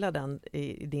gärna odla den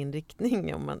i din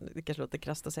riktning, om man, det kanske låter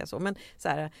krasst att säga så, men så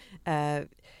här,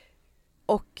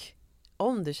 och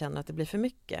om du känner att det blir för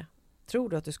mycket, tror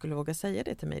du att du skulle våga säga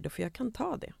det till mig då? För jag kan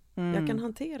ta det. Jag kan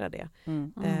hantera det.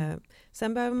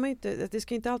 Sen behöver man inte, det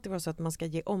ska inte alltid vara så att man ska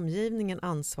ge omgivningen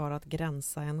ansvar att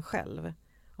gränsa en själv.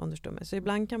 Om du förstår mig. Så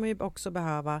ibland kan man ju också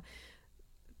behöva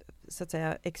så att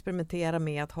säga experimentera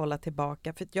med att hålla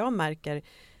tillbaka. För att jag märker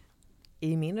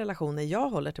i min relation när jag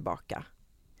håller tillbaka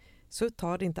så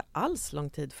tar det inte alls lång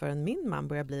tid förrän min man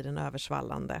börjar bli den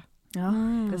översvallande. Ja,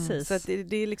 precis. Så att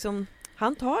det är liksom,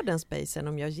 han tar den spacen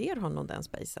om jag ger honom den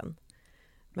spacen.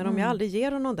 Men om jag aldrig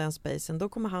ger honom den spacen, då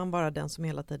kommer han vara den som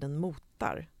hela tiden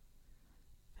motar.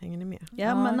 Hänger ni med?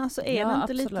 Ja, men alltså är det inte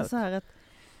absolut. lite så här att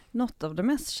något av det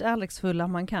mest kärleksfulla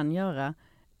man kan göra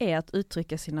är att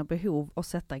uttrycka sina behov och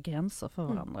sätta gränser för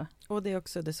varandra. Och det är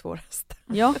också det svåraste.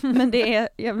 Ja, men det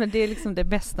är liksom det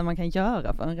bästa man kan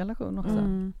göra för en relation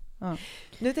också. Ja.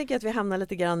 Nu tänker jag att vi hamnar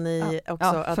lite grann i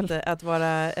också att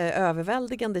vara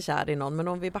överväldigande kär i någon. Men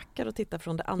om vi backar och tittar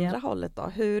från det andra hållet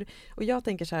då. Och jag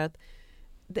tänker så här att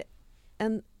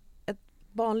ett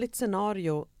vanligt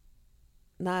scenario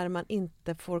när man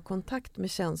inte får kontakt med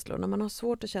känslor, när man har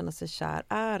svårt att känna sig kär,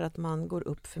 är att man går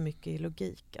upp för mycket i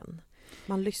logiken.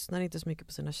 Man lyssnar inte så mycket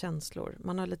på sina känslor.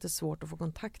 Man har lite svårt att få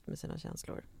kontakt med sina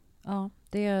känslor. Ja,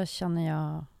 det känner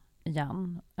jag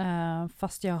igen.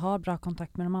 Fast jag har bra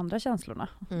kontakt med de andra känslorna.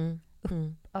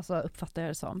 uppfattar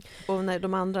jag det som. Och när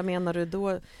de andra, menar du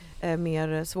då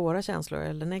mer svåra känslor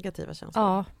eller negativa känslor?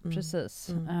 Ja, precis.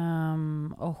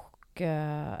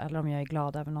 Eller om jag är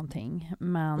glad över någonting.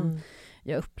 Men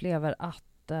jag upplever att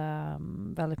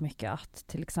väldigt mycket att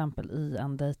till exempel i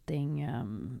en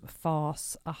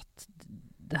datingfas att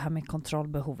det här med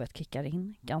kontrollbehovet kickar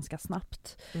in ganska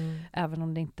snabbt. Även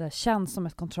om det inte känns som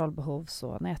ett kontrollbehov,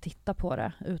 så när jag tittar på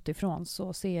det utifrån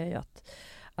så ser jag ju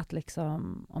att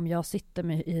liksom, om jag sitter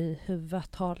med i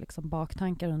huvudet, har liksom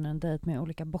baktankar under en dejt med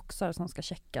olika boxar som ska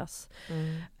checkas.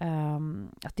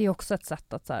 Att det är också ett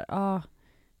sätt att så här,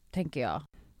 tänker jag.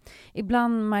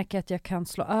 Ibland märker jag att jag kan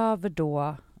slå över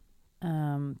då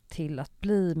till att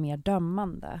bli mer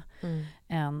dömande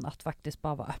än att faktiskt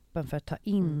bara vara öppen för att ta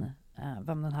in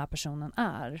vem den här personen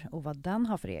är och vad den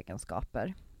har för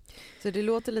egenskaper. Så det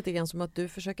låter lite grann som att du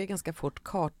försöker ganska fort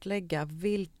kartlägga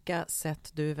vilka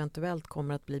sätt du eventuellt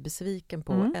kommer att bli besviken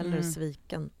på eller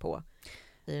sviken på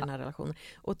i den här relationen.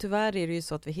 Och tyvärr är det ju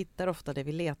så att vi hittar ofta det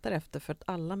vi letar efter, för att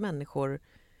alla människor,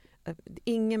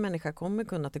 ingen människa kommer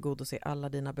kunna tillgodose alla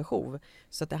dina behov.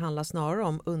 Så att det handlar snarare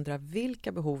om undra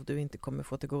vilka behov du inte kommer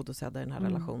få tillgodosedda i den här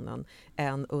relationen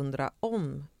än undra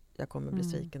om jag kommer bli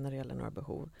sviken när det gäller några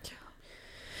behov.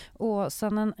 Och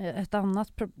sen ett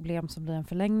annat problem som blir en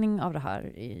förlängning av det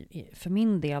här för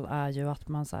min del är ju att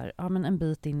man så här, men en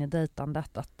bit in i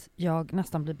dejtandet att jag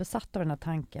nästan blir besatt av den här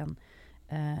tanken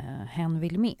hen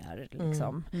vill mer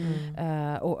liksom.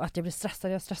 Och att jag blir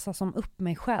stressad, jag stressar som upp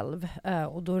mig själv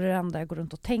och då är det enda jag går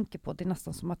runt och tänker på, det är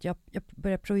nästan som att jag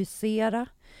börjar projicera,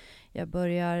 jag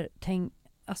börjar tänka,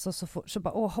 alltså så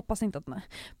bara, hoppas inte att den här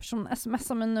personen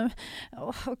smsar mig nu.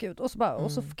 Gud. Och så bara,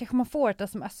 och så kanske man får ett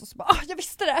sms och så bara, jag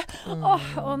visste det.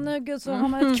 Och nu gud, så har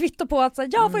man ett kvitto på att så,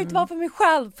 jag får inte vara för mig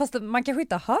själv. Fast man kanske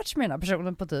inte har hört med den här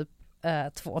personen på typ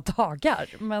 2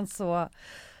 dagar. Men så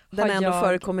den har ändå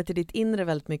förekommit i ditt inre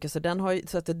väldigt mycket, så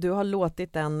att du har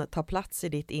låtit den ta plats i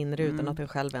ditt inre utan att du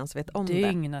själv ens vet om det.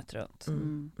 Dygnet runt.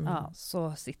 Ja,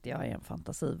 så sitter jag i en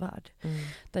fantasivärld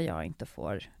där jag inte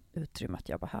får utrymmet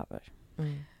jag behöver.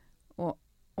 Och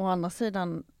å andra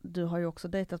sidan, du har ju också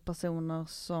dejtat personer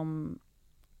som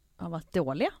har varit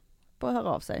dåliga på att höra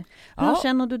av sig. Hur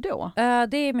känner du då?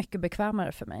 Det är mycket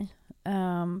bekvämare för mig.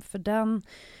 För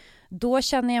då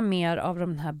känner jag mer av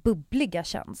den här bubbliga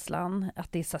känslan.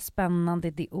 Att det är så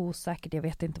spännande, det är osäkert, jag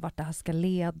vet inte vart det här ska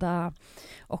leda.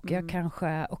 Och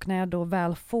och när jag då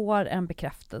väl får en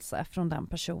bekräftelse från den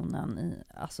personen i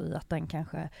att den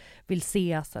kanske vill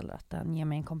ses eller att den ger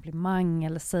mig en komplimang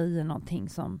eller säger någonting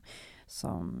som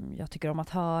jag tycker om att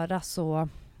höra, så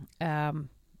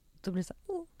då blir det så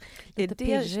är det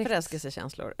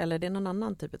förälskelsekänslor eller är det någon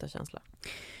annan typ av känsla?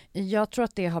 Jag tror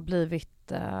att det har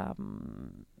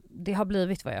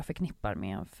blivit vad jag förknippar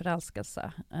med en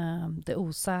förälskelse. Det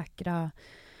osäkra,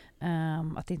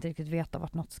 att inte riktigt veta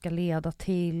vart något ska leda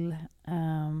till.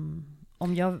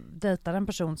 Om jag dejtar en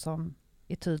person som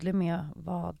är tydlig med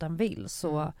vad den vill,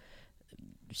 så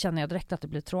känner jag direkt att det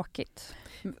blir tråkigt.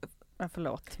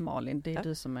 Förlåt Malin, det är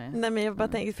du som är... Nej, men jag bara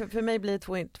tänker, för mig blir det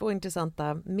två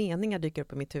intressanta meningar dyker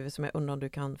upp i mitt huvud som jag undrar om du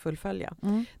kan fullfölja.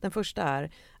 Den första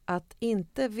är att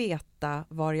inte veta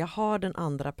var jag har den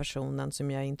andra personen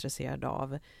som jag är intresserad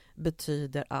av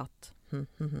betyder att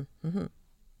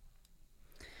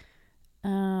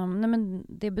nej, men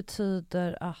det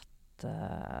betyder att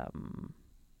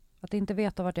inte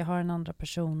veta vart jag har den andra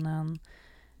personen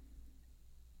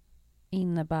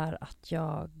innebär att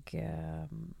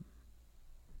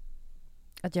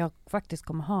jag faktiskt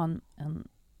kommer ha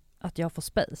att jag får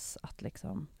space att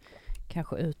liksom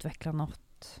kanske utveckla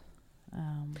något.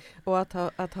 Och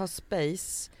att ha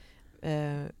space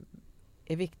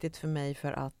är viktigt för mig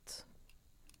för att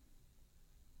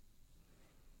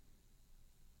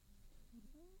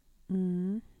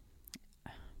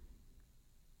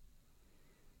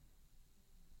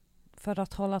för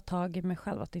att hålla tag i mig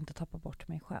själv, att inte tappa bort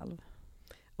mig själv.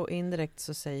 Och indirekt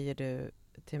så säger du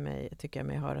till mig, tycker jag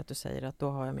mig höra att du säger att då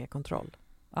har jag mer kontroll.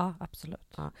 Ja,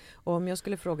 absolut. Ja. Och om jag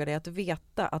skulle fråga dig att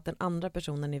veta att den andra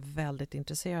personen är väldigt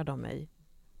intresserad av mig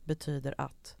betyder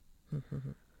att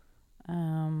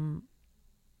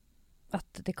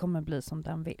att det kommer bli som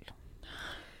den vill.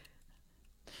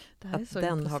 Det här är att så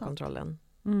den intressant. har kontrollen.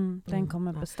 Den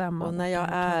kommer bestämma. Och när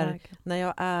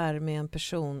jag är med en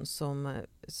person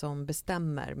som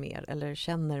bestämmer mer eller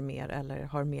känner mer eller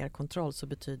har mer kontroll, så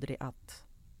betyder det att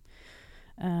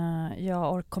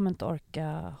jag kommer inte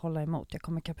orka hålla emot. Jag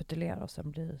kommer kapitulera och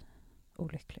sen bli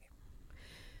olycklig.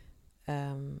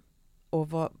 Och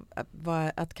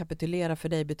vad att kapitulera för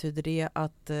dig, betyder det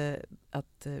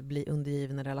att bli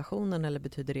undergiven i relationen eller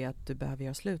betyder det att du behöver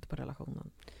göra slut på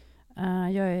relationen?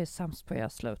 Jag är sämst på att göra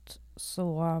slut.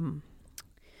 Så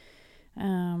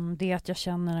det är att jag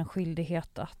känner en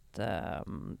skyldighet att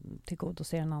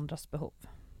tillgodose den andras behov.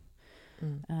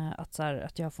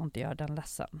 Att jag får inte göra den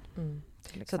ledsen.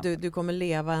 Så att du kommer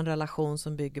leva en relation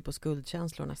som bygger på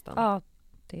skuldkänslor nästan? Ja,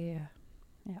 det...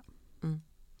 Ja.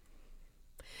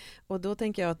 Och då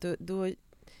tänker jag att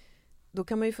då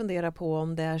kan man ju fundera på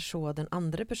om det är så den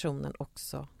andra personen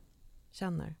också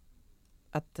känner.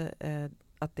 Att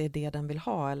det är det den vill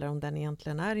ha, eller om den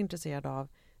egentligen är intresserad av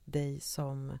dig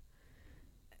som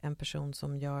en person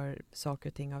som gör saker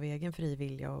och ting av egen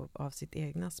frivilliga och av sitt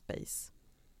egna space.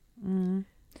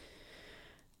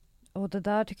 Och det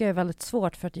där tycker jag är väldigt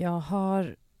svårt, för att jag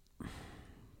har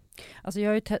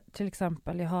ju till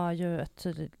exempel, jag har ju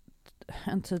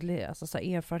en tydlig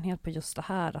erfarenhet på just det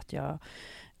här, att jag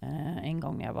en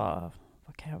gång jag var,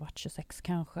 vad kan jag ha varit, 26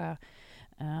 kanske,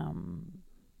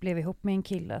 blev ihop med en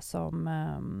kille som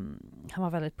han var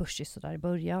väldigt pushig så där i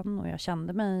början, och jag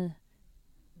kände mig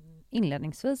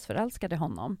inledningsvis förälskad i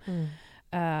honom.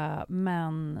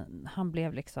 Men han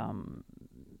blev liksom,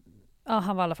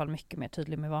 han var i alla fall mycket mer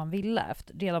tydlig med vad han ville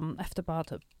redan efter bara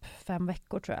typ 5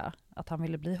 veckor tror jag, att han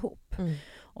ville bli ihop.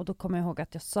 Och då kommer jag ihåg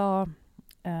att jag sa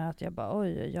att jag bara,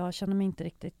 jag känner mig inte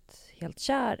riktigt helt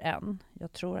kär än.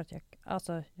 Jag tror att jag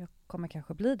kommer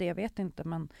kanske bli det, jag vet inte,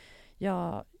 men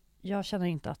jag känner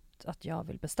inte att jag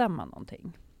vill bestämma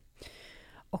någonting.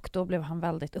 Och då blev han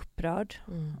väldigt upprörd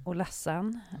och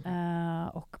ledsen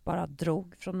och bara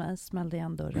drog från mig, smällde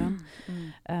igen dörren.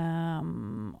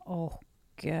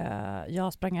 Och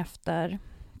jag sprang efter,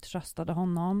 tröstade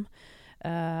honom.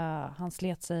 Han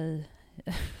slet sig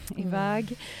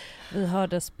iväg. Vi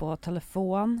hördes på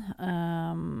telefon.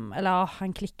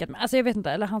 Han klickade. Alltså jag vet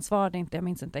inte, eller han svarade inte, jag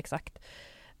minns inte exakt.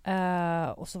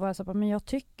 Och så var jag så bara, men jag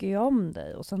tycker ju om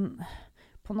dig. Och sen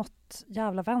på något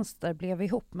jävla vänster blev vi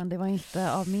ihop, men det var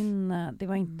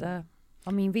inte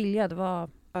av min vilja, det var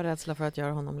av rädsla för att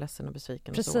göra honom ledsen och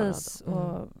besviken. Precis.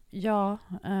 Och jag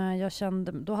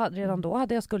kände redan då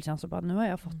hade jag skuldkänslor, bara nu har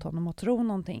jag fått honom att tro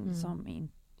någonting som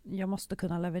jag måste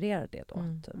kunna leverera det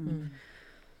då.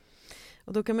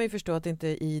 Och då kan man ju förstå att det inte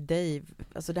i dig,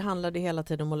 alltså det handlade hela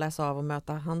tiden om att läsa av och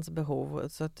möta hans behov,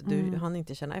 så att han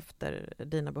inte känner efter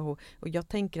dina behov. Och jag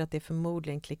tänker att det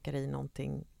förmodligen klickar i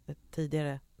någonting, ett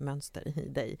tidigare mönster i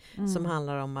dig, som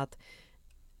handlar om att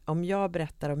om jag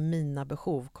berättar om mina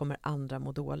behov kommer andra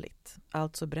må dåligt.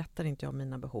 Alltså berättar inte jag om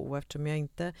mina behov, och eftersom jag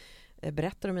inte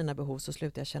berättar om mina behov så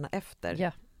slutar jag känna efter.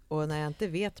 Yeah. Och när jag inte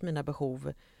vet mina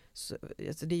behov, så,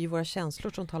 alltså det är ju våra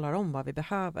känslor som talar om vad vi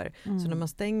behöver. Så när man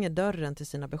stänger dörren till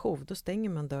sina behov, då stänger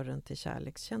man dörren till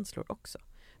kärlekskänslor också.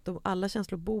 Alla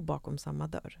känslor bor bakom samma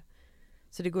dörr.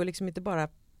 Så det går liksom inte bara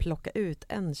plocka ut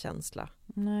en känsla.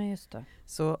 Nej, just det.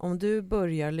 Så om du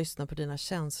börjar lyssna på dina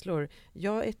känslor,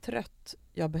 jag är trött,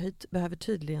 jag behöver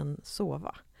tydligen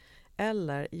sova.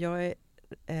 Eller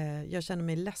jag känner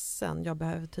mig ledsen, jag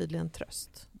behöver tydligen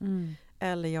tröst.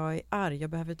 Eller jag är arg, jag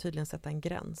behöver tydligen sätta en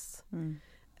gräns.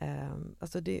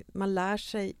 Alltså man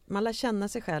lär känna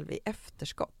sig själv i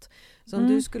efterskott. Så om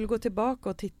du skulle gå tillbaka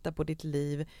och titta på ditt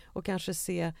liv och kanske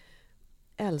se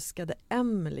älskade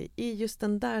Emily i just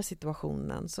den där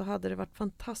situationen, så hade det varit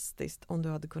fantastiskt om du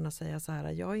hade kunnat säga så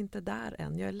här: jag är inte där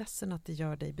än, jag är ledsen att det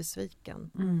gör dig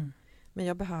besviken, men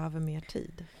jag behöver mer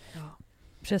tid. Ja.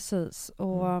 Precis,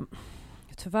 och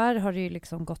tyvärr har det ju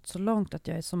liksom gått så långt att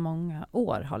jag i så många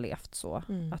år har levt så,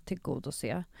 att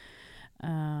tillgodose.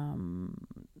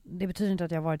 Det betyder inte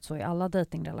att jag har varit så i alla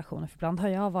datingrelationer, för ibland har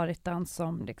jag varit den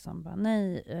som liksom bara,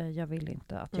 nej, jag vill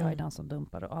inte att jag är den som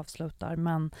dumpar och avslutar,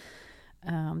 men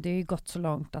det har ju gått så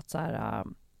långt att så här,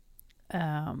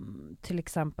 till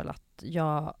exempel att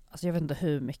jag vet inte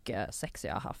hur mycket sex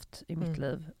jag har haft i mitt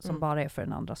liv som bara är för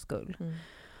en andras skull.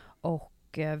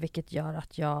 Och vilket gör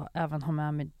att jag även har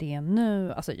med mig det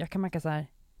nu. Alltså jag kan märka så här,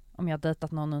 om jag har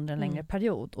dejtat någon under en längre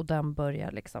period och den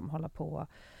börjar liksom hålla på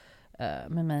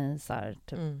med mig så här,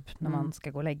 typ när man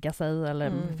ska gå och lägga sig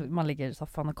eller man ligger i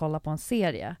soffan och kollar på en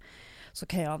serie, så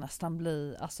kan jag nästan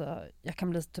bli, jag kan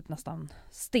bli typ nästan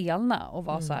stelna och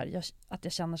vara så här, att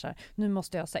jag känner så här, nu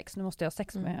måste jag ha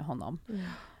sex med honom.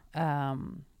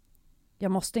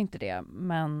 Jag måste inte det,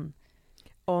 men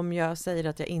om jag säger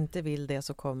att jag inte vill det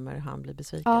så kommer han bli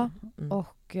besviken.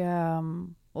 Ja,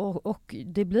 och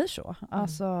det blir så.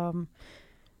 Alltså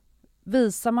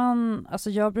visar man, alltså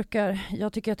jag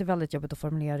tycker att det är väldigt jobbigt att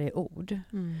formulera i ord.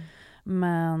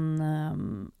 Men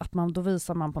att då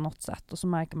visar man på något sätt och så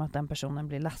märker man att den personen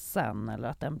blir ledsen eller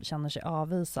att den känner sig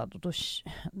avvisad, och då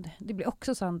det blir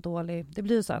också så en dålig, det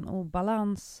blir så en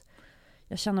obalans.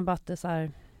 Jag känner bara att det är så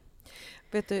här,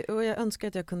 Vet du, och jag önskar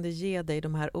att jag kunde ge dig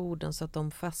de här orden så att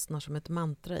de fastnar som ett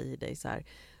mantra i dig. Så här,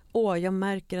 jag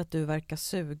märker att du verkar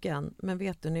sugen, men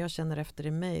vet du, när jag känner efter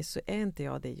i mig så är inte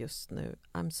jag det just nu.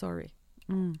 I'm sorry.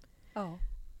 Ja.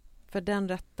 För den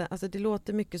rätten, alltså det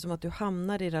låter mycket som att du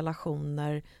hamnar i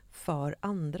relationer för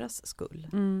andras skull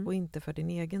och inte för din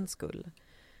egen skull.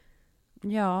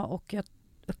 Ja, och jag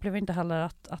upplever inte heller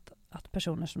att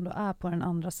personer som då är på den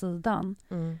andra sidan,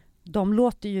 de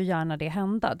låter ju gärna det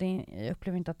hända. Jag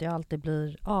upplever inte att jag alltid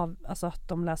blir alltså att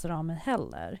de läser av mig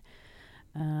heller.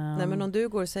 Nej, men om du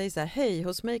går och säger så här, hej,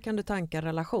 hos mig kan du tanka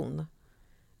relation.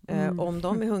 Om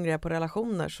de är hungriga på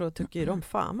relationer så tycker ju de,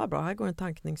 fan vad bra, här går en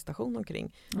tankningsstation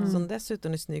omkring. Som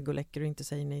dessutom är snygg och läcker och inte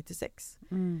säger nej till sex.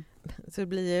 Så det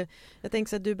blir ju, jag tänker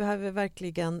så att du behöver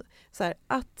verkligen så här,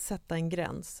 att sätta en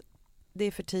gräns. Det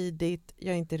är för tidigt,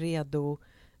 jag är inte redo,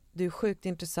 du är sjukt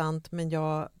intressant men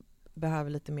jag behöver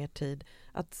lite mer tid.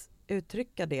 Att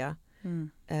uttrycka det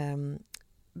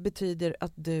betyder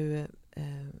att du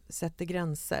sätter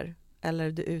gränser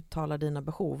eller du uttalar dina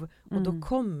behov och då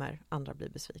kommer andra bli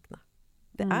besvikna.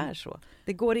 Det är så.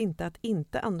 Det går inte att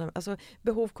inte andra, alltså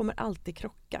behov kommer alltid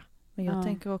krocka. Men jag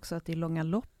tänker också att i långa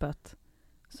loppet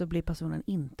så blir personen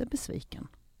inte besviken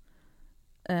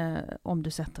om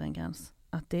du sätter en gräns.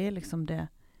 Att det är liksom det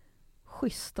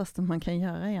schysstaste man kan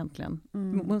göra egentligen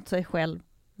mot sig själv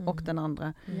och den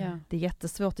andra. Det är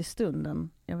jättesvårt i stunden,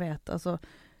 jag vet. Alltså,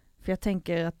 för jag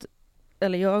tänker att,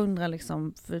 eller jag undrar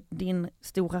liksom, för din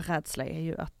stora rädsla är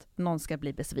ju att någon ska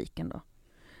bli besviken då.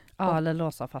 Ja, eller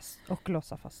låsa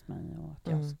fast mig.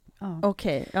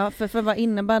 Okej, för vad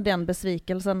innebär den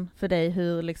besvikelsen för dig?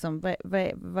 Hur liksom,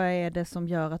 vad är det som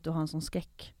gör att du har en sån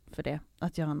skräck för det?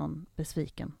 Att göra någon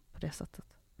besviken på det sättet?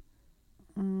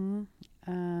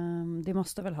 Det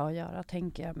måste väl ha att göra,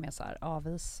 tänker jag, med så här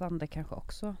avvisande kanske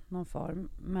också, någon form.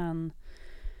 Men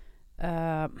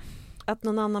att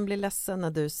någon annan blir ledsen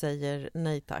när du säger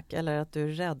nej tack, eller att du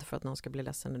är rädd för att någon ska bli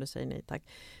ledsen när du säger nej tack.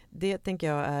 Det tänker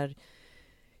jag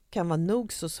kan vara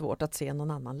nog så svårt att se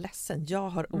någon annan ledsen. Jag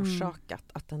har orsakat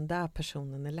att den där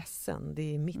personen är ledsen.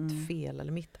 Det är mitt fel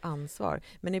eller mitt ansvar.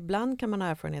 Men ibland kan man ha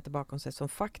erfarenheter bakom sig som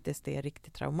faktiskt är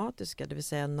riktigt traumatiska. Det vill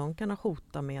säga någon kan ha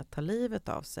hotat med att ta livet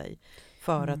av sig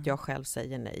för att jag själv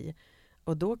säger nej.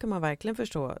 Och då kan man verkligen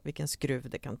förstå vilken skruv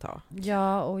det kan ta.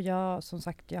 Ja, och jag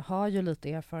har ju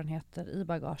lite erfarenheter i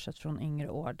bagaget från yngre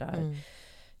år där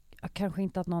kanske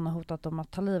inte att någon har hotat om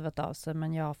att ta livet av sig,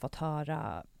 men jag har fått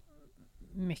höra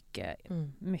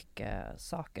mycket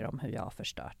saker om hur jag har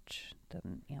förstört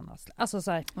den ena. Alltså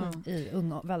så här, i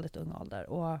väldigt ung ålder.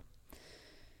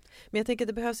 Men jag tänker att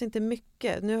det behövs inte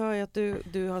mycket. Nu hör jag att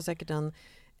du har säkert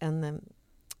en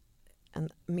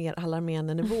mer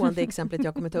alarmerande nivå än det exemplet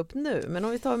jag kommer ta upp nu. Men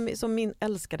om vi tar som min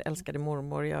älskade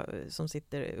mormor som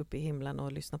sitter uppe i himlen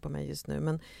och lyssnar på mig just nu.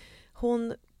 Men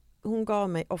hon gav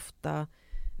mig ofta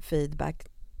feedback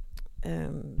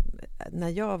när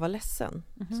jag var ledsen.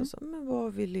 Så men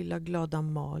vad vill lilla glada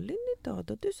Malin idag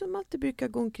då? Du som alltid brukar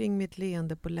gå omkring med ett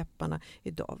leende på läpparna.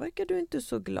 Idag verkar du inte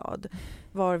så glad.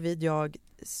 Varvid jag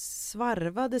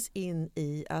svarvades in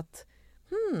i att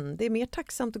det är mer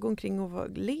tacksamt att gå omkring och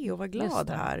le och vara glad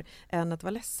här än att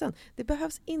vara ledsen. Det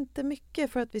behövs inte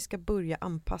mycket för att vi ska börja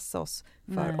anpassa oss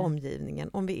för omgivningen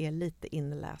om vi är lite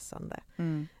inläsande.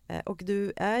 Och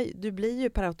du blir ju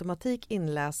per automatik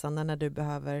inläsande när du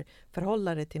behöver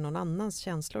förhålla dig till någon annans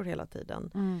känslor hela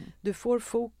tiden. Du får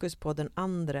fokus på den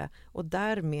andra och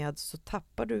därmed så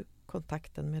tappar du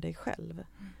kontakten med dig själv.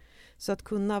 Så att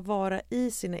kunna vara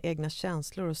i sina egna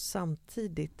känslor och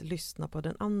samtidigt lyssna på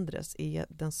den andres är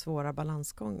den svåra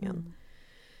balansgången.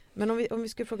 Men om vi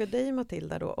skulle fråga dig,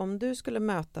 Matilda då, om du skulle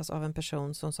mötas av en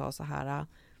person som sa så här,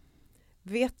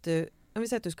 vet du, om vi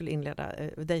säger att du skulle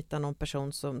dejta någon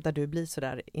person där du blir så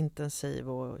där intensiv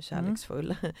och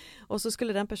kärleksfull. Och så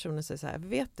skulle den personen säga så här,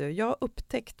 vet du, jag har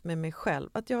upptäckt med mig själv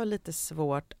att jag har lite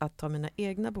svårt att ta mina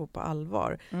egna behov på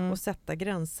allvar och sätta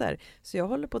gränser. Så jag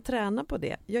håller på att träna på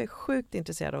det. Jag är sjukt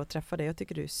intresserad av att träffa dig. Jag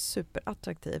tycker du är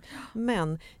superattraktiv.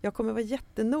 Men jag kommer vara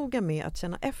jättenoga med att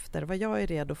känna efter vad jag är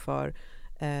redo för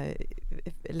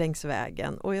längs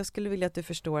vägen. Och jag skulle vilja att du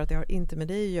förstår att det har inte med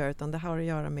dig att göra, utan det har att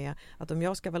göra med att om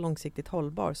jag ska vara långsiktigt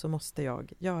hållbar så måste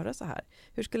jag göra så här.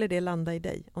 Hur skulle det landa i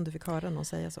dig om du fick höra någon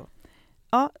säga så?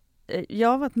 Ja, jag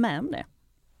har varit med om det.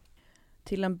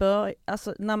 Till en början,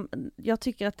 alltså, jag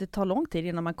tycker att det tar lång tid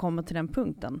innan man kommer till den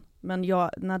punkten. Men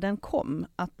när den kom,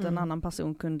 att en annan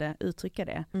person kunde uttrycka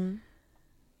det,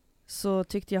 så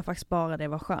tyckte jag faktiskt bara det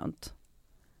var skönt.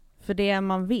 För det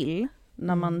man vill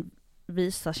när man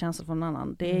visar känslor från någon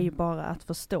annan, det är ju bara att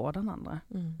förstå den andra.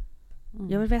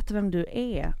 Jag vill veta vem du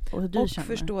är och hur du känner. Och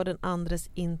förstå den andres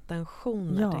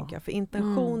intentioner, tänker jag. För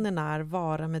intentionen är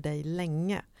vara med dig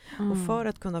länge. Och för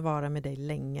att kunna vara med dig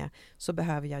länge så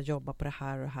behöver jag jobba på det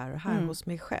här och här och här hos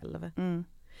mig själv.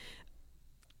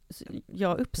 Så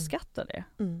jag uppskattar det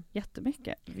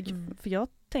jättemycket. För jag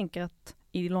tänker att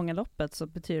i det långa loppet så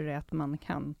betyder det att man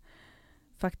kan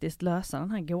faktiskt lösa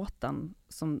den här gåtan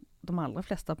som de allra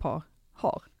flesta par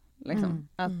har. Liksom.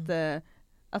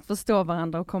 Att förstå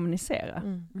varandra och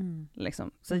kommunicera.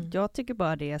 Liksom. Så jag tycker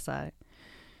bara det är så här,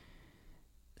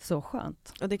 så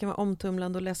skönt. Och det kan vara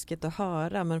omtumlande och läskigt att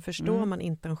höra, men förstår man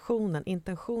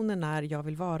intentionen är jag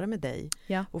vill vara med dig.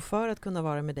 Ja. Och för att kunna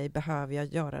vara med dig behöver jag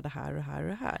göra det här och det här och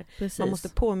det här. Precis. Man måste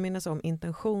påminna sig om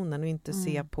intentionen och inte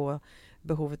se på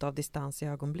behovet av distans i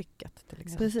ögonblicket. Till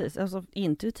exempel. Precis, alltså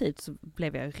intuitivt så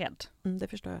blev jag rädd. Det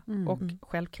förstår jag. Och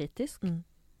självkritisk.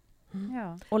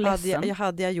 Ja. Och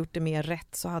hade jag gjort det mer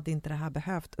rätt så hade inte det här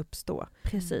behövt uppstå.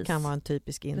 Precis. Kan vara en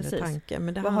typisk inre tanke.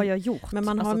 Men vad har jag gjort? Men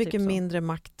man har mycket mindre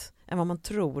makt än vad man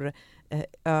tror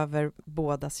över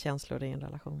bådas känslor i en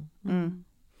relation.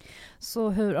 Så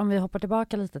hur, om vi hoppar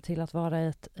tillbaka lite till att vara i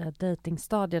ett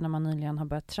datingstadie när man nyligen har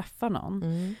börjat träffa någon,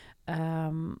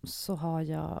 så har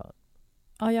jag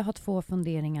har 2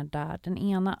 funderingar där. Den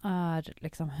ena är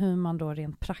liksom hur man då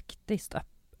rent praktiskt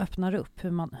öppnar upp,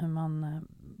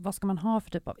 vad ska man ha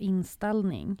för typ av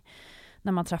inställning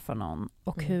när man träffar någon,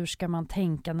 och hur ska man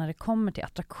tänka när det kommer till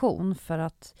attraktion, för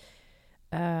att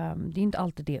det är inte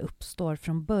alltid det uppstår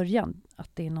från början,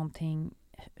 att det är någonting.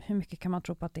 Hur mycket kan man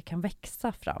tro på att det kan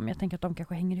växa fram? Jag tänker att de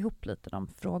kanske hänger ihop lite, de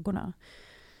frågorna.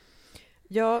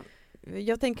 Ja,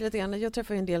 jag tänker lite grann, jag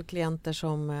träffar en del klienter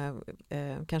som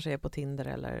kanske är på Tinder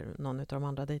eller någon av de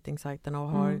andra dejtingsajterna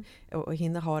och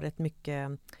hinner ha rätt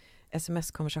mycket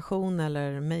sms-konversation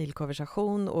eller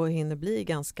mejlkonversation och hinner bli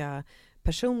ganska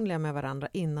personliga med varandra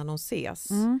innan de ses.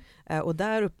 Och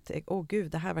där upptäcker,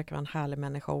 gud, det här verkar vara en härlig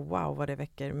människa och wow vad det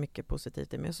väcker mycket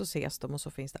positivt i mig. Och så ses de och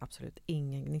så finns det absolut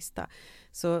ingen gnista.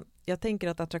 Så jag tänker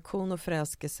att attraktion och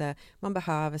förälskelse, man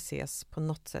behöver ses på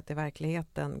något sätt i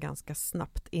verkligheten ganska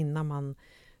snabbt innan man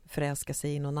förälskar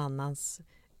sig i någon annans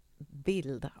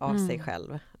bild av sig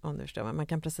själv. Om du förstår. Man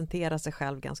kan presentera sig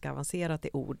själv ganska avancerat i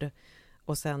ord.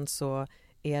 Och sen så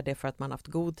är det för att man haft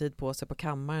god tid på sig på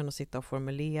kammaren och sitta och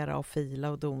formulera och fila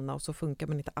och dona, och så funkar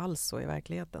man inte alls så i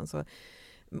verkligheten. Så,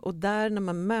 och där när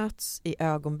man möts i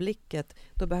ögonblicket,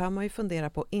 då behöver man ju fundera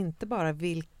på inte bara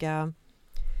vilka...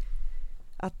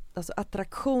 Alltså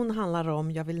attraktion handlar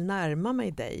om jag vill närma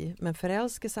mig dig, men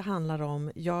förälskelse handlar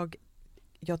om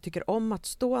jag tycker om att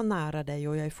stå nära dig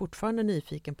och jag är fortfarande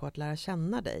nyfiken på att lära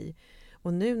känna dig.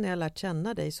 Och nu när jag lärt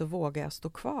känna dig så vågar jag stå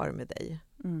kvar med dig.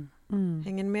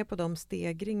 Hänger med på de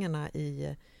stegringarna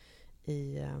i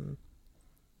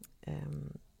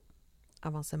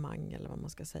avancemang eller vad man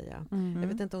ska säga. Jag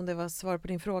vet inte om det var svar på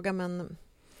din fråga, men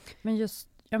just,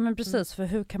 ja men precis, för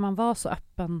hur kan man vara så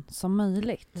öppen som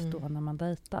möjligt då när man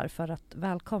dejtar, för att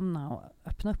välkomna och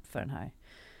öppna upp för den här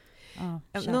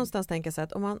någonstans tänker jag så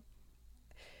att om man,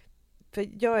 för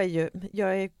jag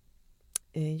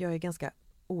är ganska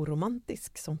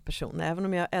oromantisk som person, även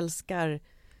om jag älskar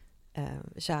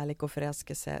kärlek och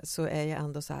förälskelse, så är jag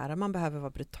ändå så här, man behöver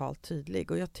vara brutalt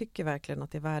tydlig, och jag tycker verkligen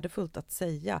att det är värdefullt att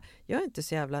säga, jag är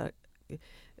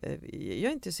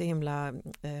inte så himla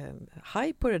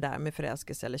high på det där med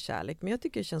förälskelse eller kärlek, men jag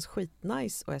tycker det känns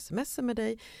skitnice att smsa med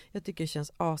dig, jag tycker det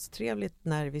känns astrevligt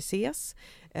när vi ses,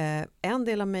 en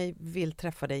del av mig vill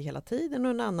träffa dig hela tiden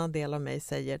och en annan del av mig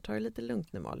säger, ta det lite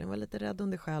lugnt nu Malin, var lite rädd om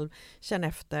dig själv, känn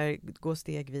efter, gå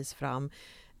stegvis fram.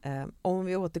 Om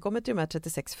vi återkommer till de här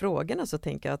 36 frågorna, så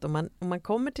tänker jag att om man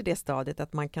kommer till det stadiet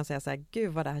att man kan säga så här,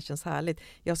 gud vad det här känns härligt,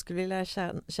 jag skulle vilja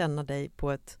känna dig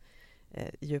på ett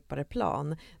djupare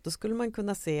plan, då skulle man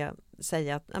kunna säga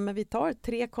att men vi tar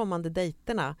 3 kommande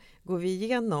dejterna, går vi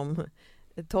igenom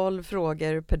 12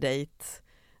 frågor per dejt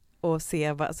och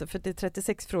se vad, för det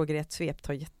 36 frågor i ett svep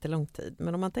tar jättelång tid,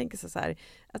 men om man tänker sig så här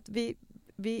att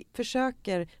vi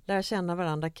försöker lära känna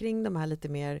varandra kring de här lite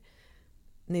mer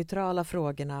neutrala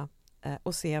frågorna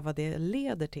och se vad det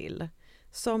leder till,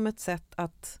 som ett sätt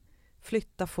att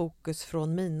flytta fokus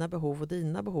från mina behov och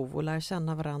dina behov och lära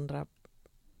känna varandra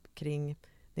kring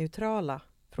neutrala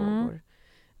frågor.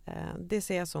 Det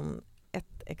ser jag som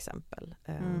ett exempel.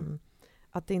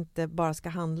 Att det inte bara ska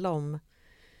handla om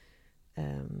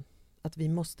att vi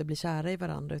måste bli kära i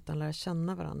varandra, utan lära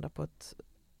känna varandra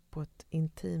på ett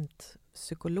intimt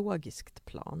psykologiskt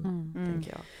plan,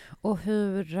 tänker jag. Och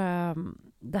hur,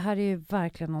 det här är ju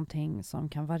verkligen någonting som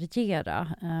kan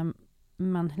variera,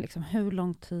 men liksom, hur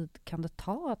lång tid kan det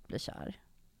ta att bli kär?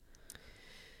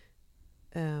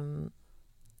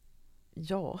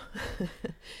 Ja,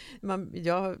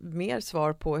 jag har mer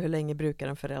svar på hur länge brukar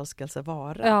en förälskelse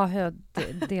vara. Ja,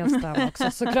 dels där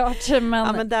också såklart.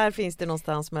 Men där finns det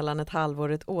någonstans mellan ett halvår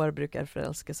och ett år brukar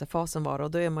förälskelsefasen vara,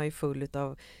 och då är man ju full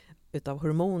utav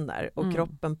hormoner och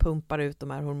kroppen pumpar ut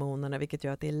de här hormonerna, vilket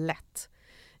gör att det är lätt.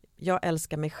 Jag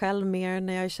älskar mig själv mer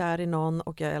när jag är kär i någon,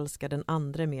 och jag älskar den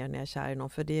andra mer när jag är kär i någon,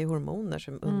 för det är hormoner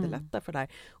som underlättar för det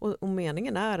här. Och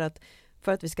meningen är att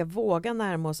för att vi ska våga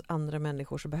närma oss andra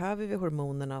människor så behöver vi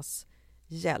hormonernas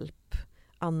hjälp.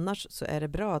 Annars så är det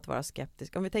bra att vara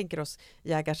skeptisk. Om vi tänker oss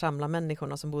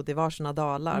jägar-samla-människorna som bodde i varsina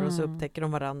dalar och så upptäcker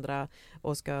de varandra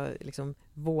och ska liksom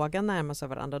våga närma sig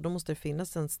varandra, då måste det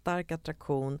finnas en stark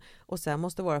attraktion, och sen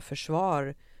måste våra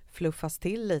försvar fluffas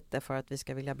till lite för att vi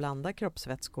ska vilja blanda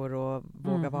kroppsvätskor och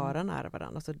våga vara nära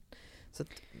varandra. Så att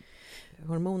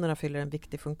hormonerna fyller en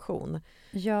viktig funktion.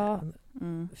 Ja,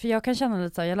 för jag kan känna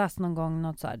lite så här, jag läste någon gång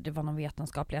något så här, det var någon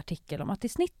vetenskaplig artikel om att i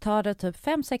snitt tar det typ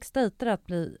 5-6 dejter att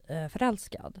bli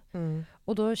förälskad.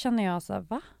 Och då känner jag så här,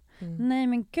 va? Nej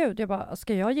men gud, jag bara,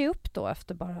 ska jag ge upp då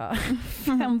efter bara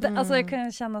 5? Alltså jag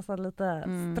kan känna så lite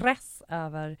stress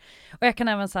över, och jag kan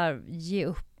även så här ge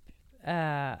upp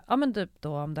ja men typ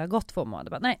då om det har gått 2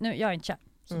 månader, bara, nej nu jag är inte kär.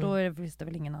 Så då finns det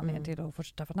väl ingen anledning till att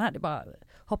fortsätta från här, det är bara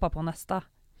hoppa på nästa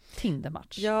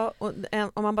Tindermatch. Ja, och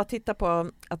om man bara tittar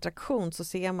på attraktion så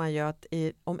ser man ju att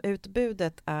om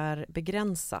utbudet är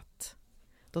begränsat,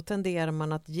 då tenderar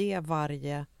man att ge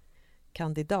varje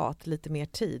kandidat lite mer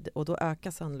tid, och då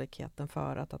ökar sannolikheten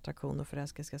för att attraktion och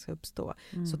förälskelse ska uppstå.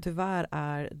 Så tyvärr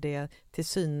är det till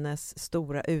synes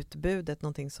stora utbudet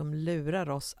någonting som lurar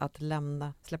oss att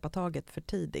släppa taget för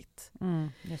tidigt.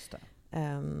 Just det.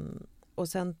 Och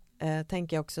sen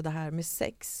tänker jag också det här med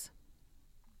sex,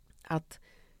 att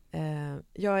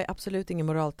jag är absolut ingen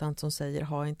moraltant som säger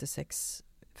ha inte sex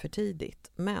för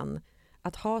tidigt, men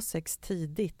att ha sex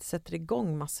tidigt sätter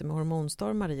igång massor med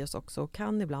hormonstormar i oss också och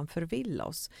kan ibland förvilla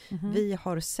oss. Vi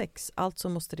har sex, alltså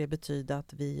måste det betyda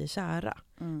att vi är kära.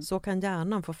 Så kan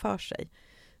hjärnan få för sig.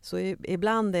 Så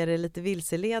ibland är det lite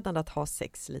vilseledande att ha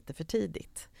sex lite för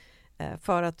tidigt.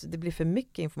 För att det blir för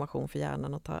mycket information för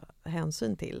hjärnan att ta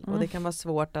hänsyn till. Och det kan vara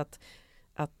svårt att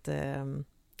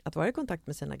vara i kontakt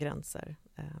med sina gränser.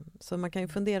 Så man kan ju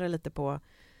fundera lite på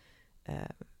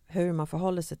hur man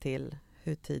förhåller sig till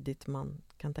hur tidigt man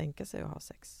kan tänka sig att ha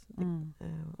sex.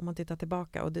 Om man tittar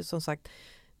tillbaka. Och det är som sagt,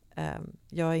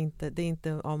 det är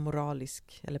inte av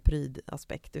moralisk eller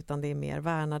prydaspekt, utan det är mer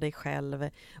värna dig själv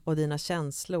och dina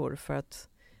känslor. För att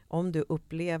om du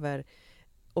upplever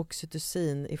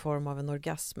oxytocin i form av en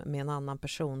orgasm med en annan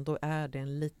person, då är det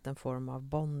en liten form av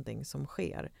bonding som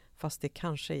sker. Fast det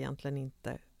kanske egentligen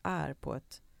inte är på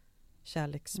ett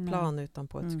kärleksplan utan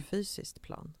på ett fysiskt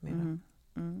plan.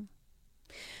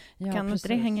 Ja, kan inte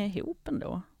det hänga ihop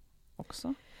ändå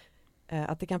också?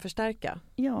 Att det kan förstärka?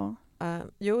 Ja.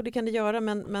 Jo, det kan det göra,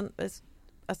 men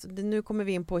alltså, nu kommer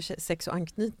vi in på sex och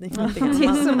anknytning. Det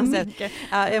är så mycket.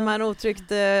 Är man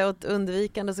otryggt och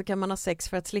undvikande så kan man ha sex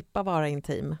för att slippa vara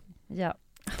intim. Ja.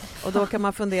 Och då kan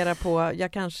man fundera på,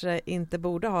 jag kanske inte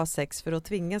borde ha sex för då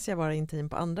tvingas jag vara intim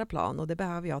på andra plan, och det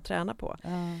behöver jag träna på.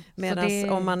 Medan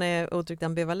om man är otryggt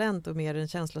ambivalent och mer den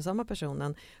känslosamma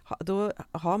personen, då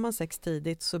har man sex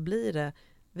tidigt, så blir det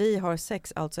vi har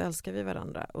sex, alltså älskar vi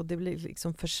varandra. Och det blir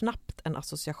liksom för snabbt en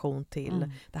association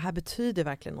till det här betyder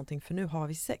verkligen någonting, för nu har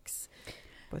vi sex.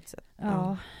 På ett sätt.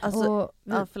 Ja, alltså,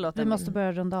 vi måste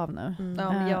börja runda av nu.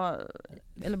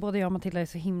 Eller både jag och Matilda är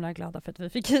så himla glada för att vi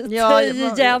fick hit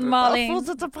igen, Malin.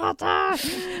 Fortsätta prata!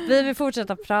 Vi vill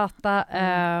fortsätta prata.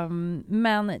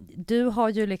 Men du har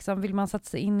ju liksom, vill man sätta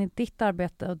sig in i ditt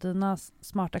arbete och dina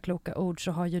smarta, kloka ord,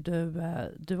 så har ju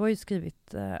du har ju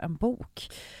skrivit en bok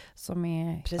som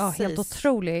är helt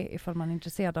otrolig ifall man är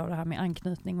intresserad av det här med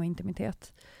anknytning och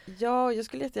intimitet. Ja, jag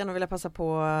skulle jättegärna vilja passa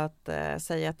på att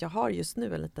säga att jag har just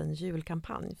nu en liten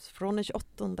julkampanj från den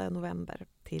 28 november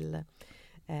till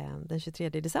den 23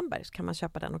 december. Så kan man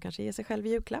köpa den och kanske ge sig själv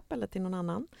julklapp eller till någon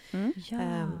annan.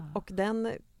 Och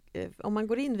den, om man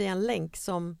går in via en länk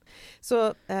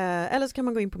eller så kan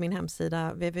man gå in på min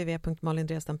hemsida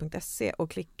www.malindresden.se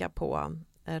och klicka på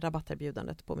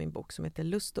rabatterbjudandet på min bok som heter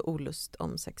Lust och olust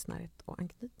om sex, närhet och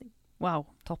anknytning. Wow,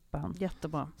 toppen.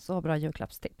 Jättebra. Så bra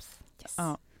julklappstips. Yes.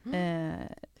 Ja.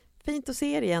 Fint att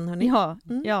se er igen, hörni.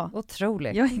 Ja.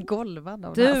 Otroligt. Jag är golvad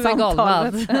av du det här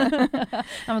samtalet. Du är golvad.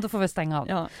 Ja, men då får vi stänga av.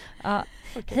 Ja.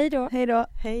 Okay. Hej då. Hej då.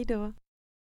 Hej då.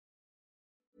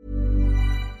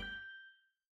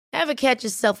 Ever catch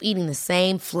yourself eating the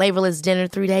same flavorless dinner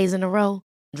 3 days in a row?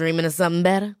 Dreaming of something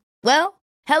better? Well,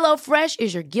 HelloFresh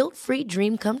is your guilt-free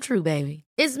dream come true, baby.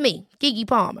 It's me, Keke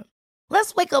Palmer.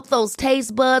 Let's wake up those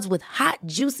taste buds with hot,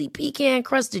 juicy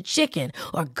pecan-crusted chicken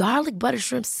or garlic butter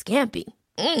shrimp scampi.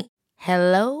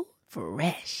 Hello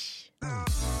Fresh.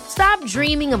 Stop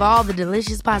dreaming of all the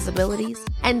delicious possibilities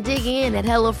and dig in at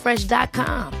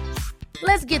HelloFresh.com.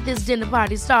 Let's get this dinner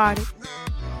party started.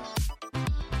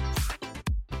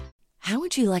 How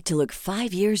would you like to look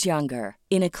 5 years younger?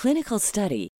 In a clinical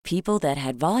study, people that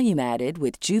had volume added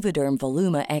with Juvederm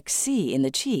Voluma XC in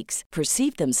the cheeks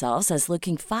perceived themselves as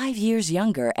looking 5 years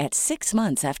younger at 6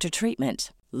 months after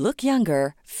treatment. Look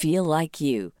younger, feel like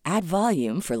you. Add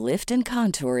volume for lift and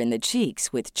contour in the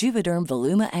cheeks with Juvederm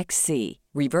Voluma XC.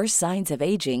 Reverse signs of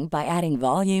aging by adding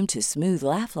volume to smooth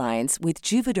laugh lines with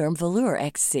Juvederm Volure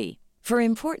XC. For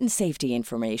important safety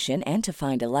information and to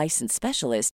find a licensed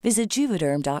specialist, visit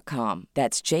Juvederm.com.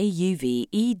 That's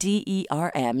JUVEDERM.com.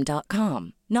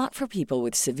 Not for people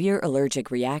with severe allergic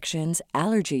reactions,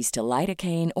 allergies to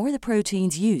lidocaine, or the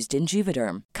proteins used in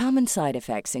Juvederm. Common side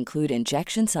effects include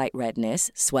injection site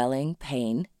redness, swelling,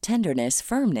 pain, tenderness,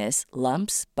 firmness,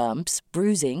 lumps, bumps,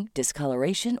 bruising,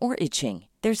 discoloration, or itching.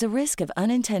 There's a risk of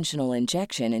unintentional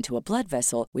injection into a blood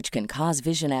vessel, which can cause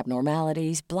vision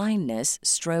abnormalities, blindness,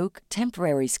 stroke,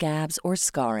 temporary scabs, or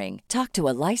scarring. Talk to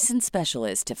a licensed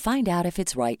specialist to find out if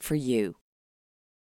it's right for you.